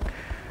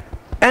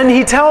 And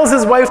he tells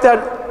his wife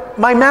that,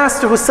 my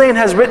master Hussein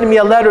has written me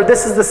a letter.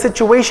 This is the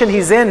situation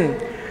he's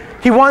in.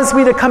 He wants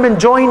me to come and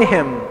join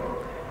him,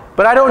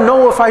 but I don't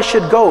know if I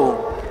should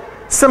go.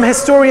 Some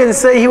historians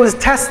say he was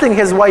testing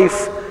his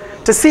wife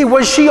to see,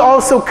 was she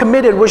also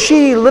committed? Was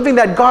she living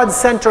that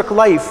God-centric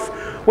life?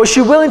 Was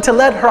she willing to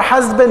let her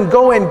husband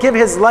go and give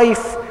his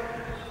life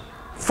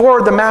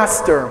for the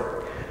master?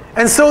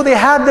 And so they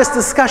had this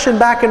discussion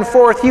back and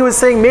forth. He was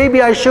saying,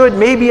 maybe I should,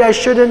 maybe I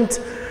shouldn't.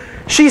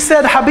 She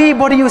said, Habib,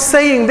 what are you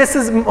saying? This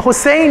is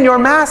Hussein, your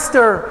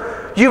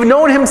master. You've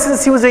known him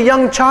since he was a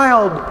young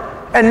child.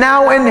 And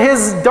now in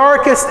his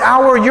darkest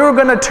hour, you're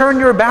going to turn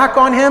your back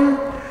on him?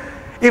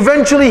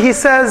 Eventually he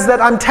says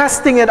that, I'm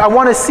testing it. I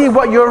want to see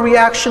what your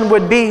reaction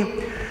would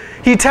be.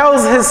 He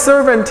tells his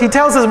servant, he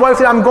tells his wife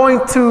that I'm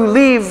going to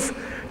leave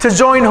to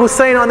join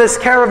Hussein on this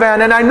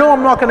caravan. And I know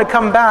I'm not going to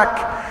come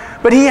back.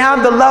 But he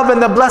had the love and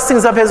the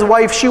blessings of his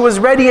wife. She was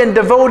ready and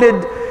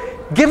devoted,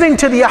 giving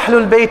to the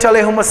Ahlul Bayt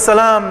alayhum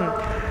salam.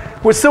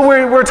 So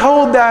we're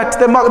told that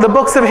the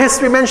books of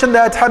history mention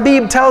that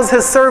Habib tells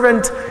his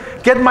servant,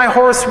 get my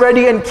horse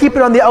ready and keep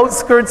it on the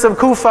outskirts of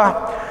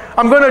Kufa.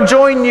 I'm going to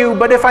join you,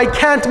 but if I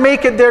can't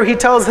make it there, he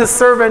tells his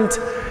servant,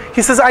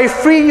 he says, I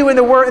free you in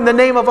the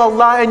name of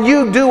Allah, and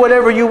you do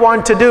whatever you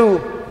want to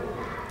do.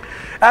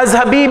 As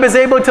Habib is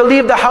able to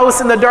leave the house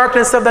in the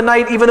darkness of the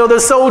night, even though the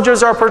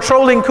soldiers are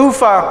patrolling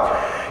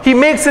Kufa, he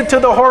makes it to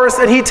the horse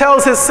and he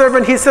tells his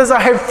servant, he says,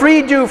 I have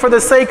freed you for the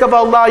sake of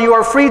Allah. You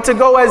are free to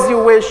go as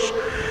you wish.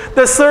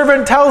 The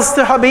servant tells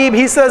to Habib,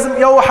 he says,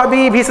 Yo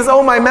Habib, he says,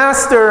 oh my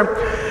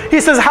master. He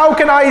says, how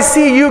can I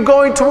see you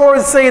going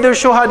towards Sayyid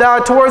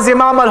al-Shuhada, towards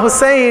Imam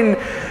al-Hussein?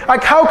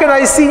 Like, how can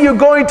I see you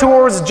going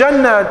towards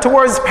Jannah,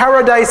 towards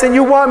paradise, and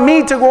you want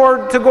me to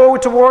go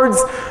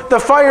towards the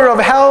fire of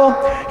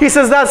hell? He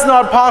says, that's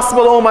not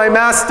possible, oh my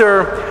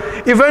master.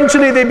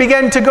 Eventually they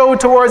begin to go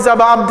towards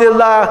Abu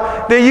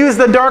Abdullah. They use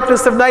the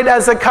darkness of night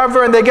as a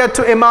cover and they get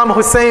to Imam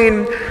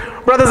Hussein.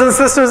 Brothers and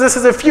sisters, this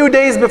is a few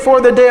days before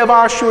the day of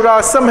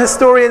Ashura. Some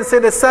historians say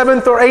the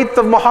 7th or 8th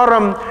of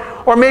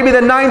Muharram, or maybe the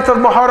 9th of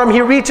Muharram,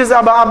 he reaches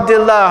Abu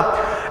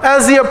Abdullah.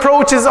 As he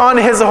approaches on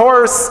his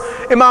horse,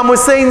 Imam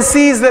Hussein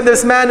sees that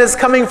this man is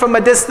coming from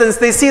a distance.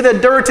 They see the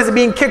dirt is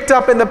being kicked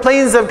up in the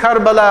plains of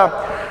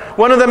Karbala.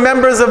 One of the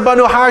members of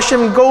Banu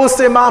Hashim goes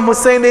to Imam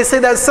Hussein. They say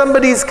that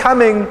somebody's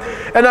coming.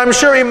 And I'm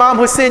sure Imam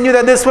Hussein knew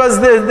that this was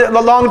the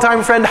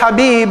longtime friend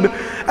Habib.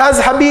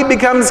 As Habib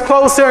becomes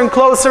closer and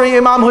closer,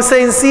 Imam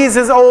Hussein sees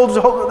his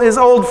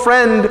old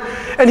friend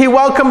and he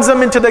welcomes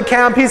him into the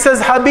camp. He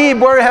says, Habib,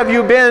 where have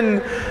you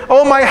been?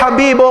 Oh my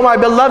Habib, oh my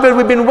beloved,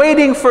 we've been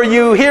waiting for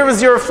you. Here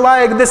is your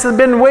flag. This has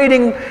been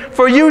waiting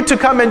for you to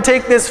come and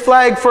take this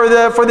flag for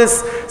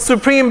this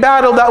supreme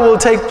battle that will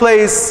take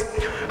place.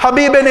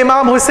 Habib and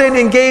Imam Hussein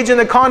engage in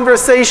a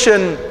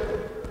conversation.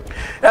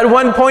 At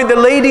one point, the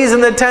ladies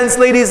in the tents,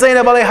 Lady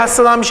Zainab alayhi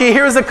salam, she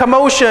hears a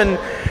commotion.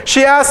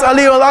 She asks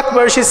Ali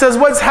al-Akbar, she says,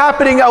 what's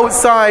happening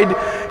outside?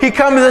 He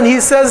comes and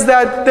he says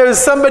that there's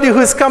somebody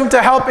who's come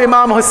to help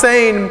Imam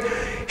Hussein.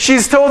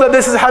 She's told that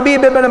this is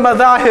Habib ibn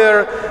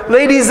Madahir.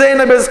 Lady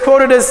Zainab is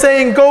quoted as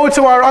saying, go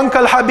to our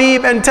uncle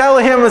Habib and tell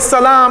him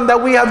salam,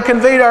 that we have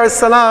conveyed our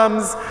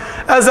salams.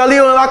 As Ali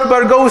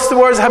al-Akbar goes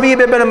towards Habib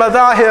ibn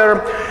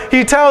Madahir,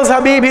 he tells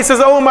Habib, he says,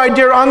 oh my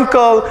dear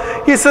uncle,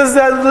 he says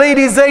that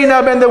Lady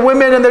Zainab and the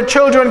women and the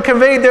children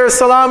conveyed their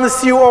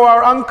salams to you, O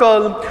our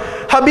uncle.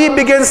 Habib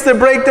begins to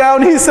break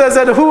down. He says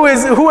that who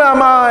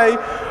am I?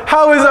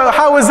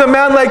 How is a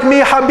man like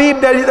me,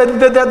 Habib,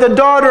 that the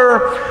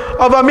daughter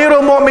of Amir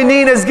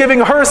al-Mu'mineen is giving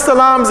her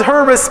salams,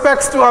 her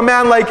respects to a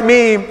man like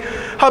me?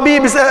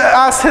 Habib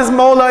asks his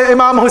Mawla,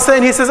 Imam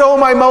Hussein, he says, oh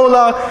my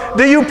Mawla,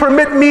 do you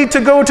permit me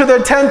to go to the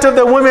tent of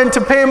the women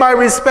to pay my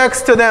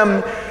respects to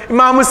them?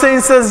 Imam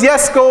Hussein says,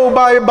 yes, go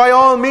by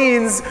all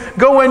means,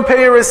 go and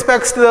pay your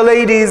respects to the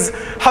ladies.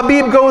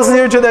 Habib goes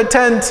near to the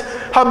tent.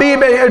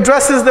 Habib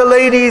addresses the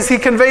ladies. He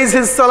conveys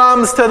his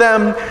salams to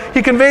them.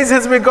 He conveys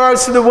his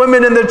regards to the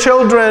women and the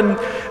children.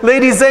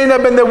 Lady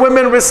Zainab and the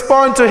women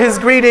respond to his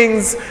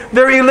greetings.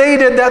 They're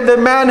elated that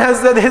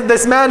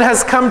this man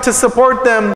has come to support them.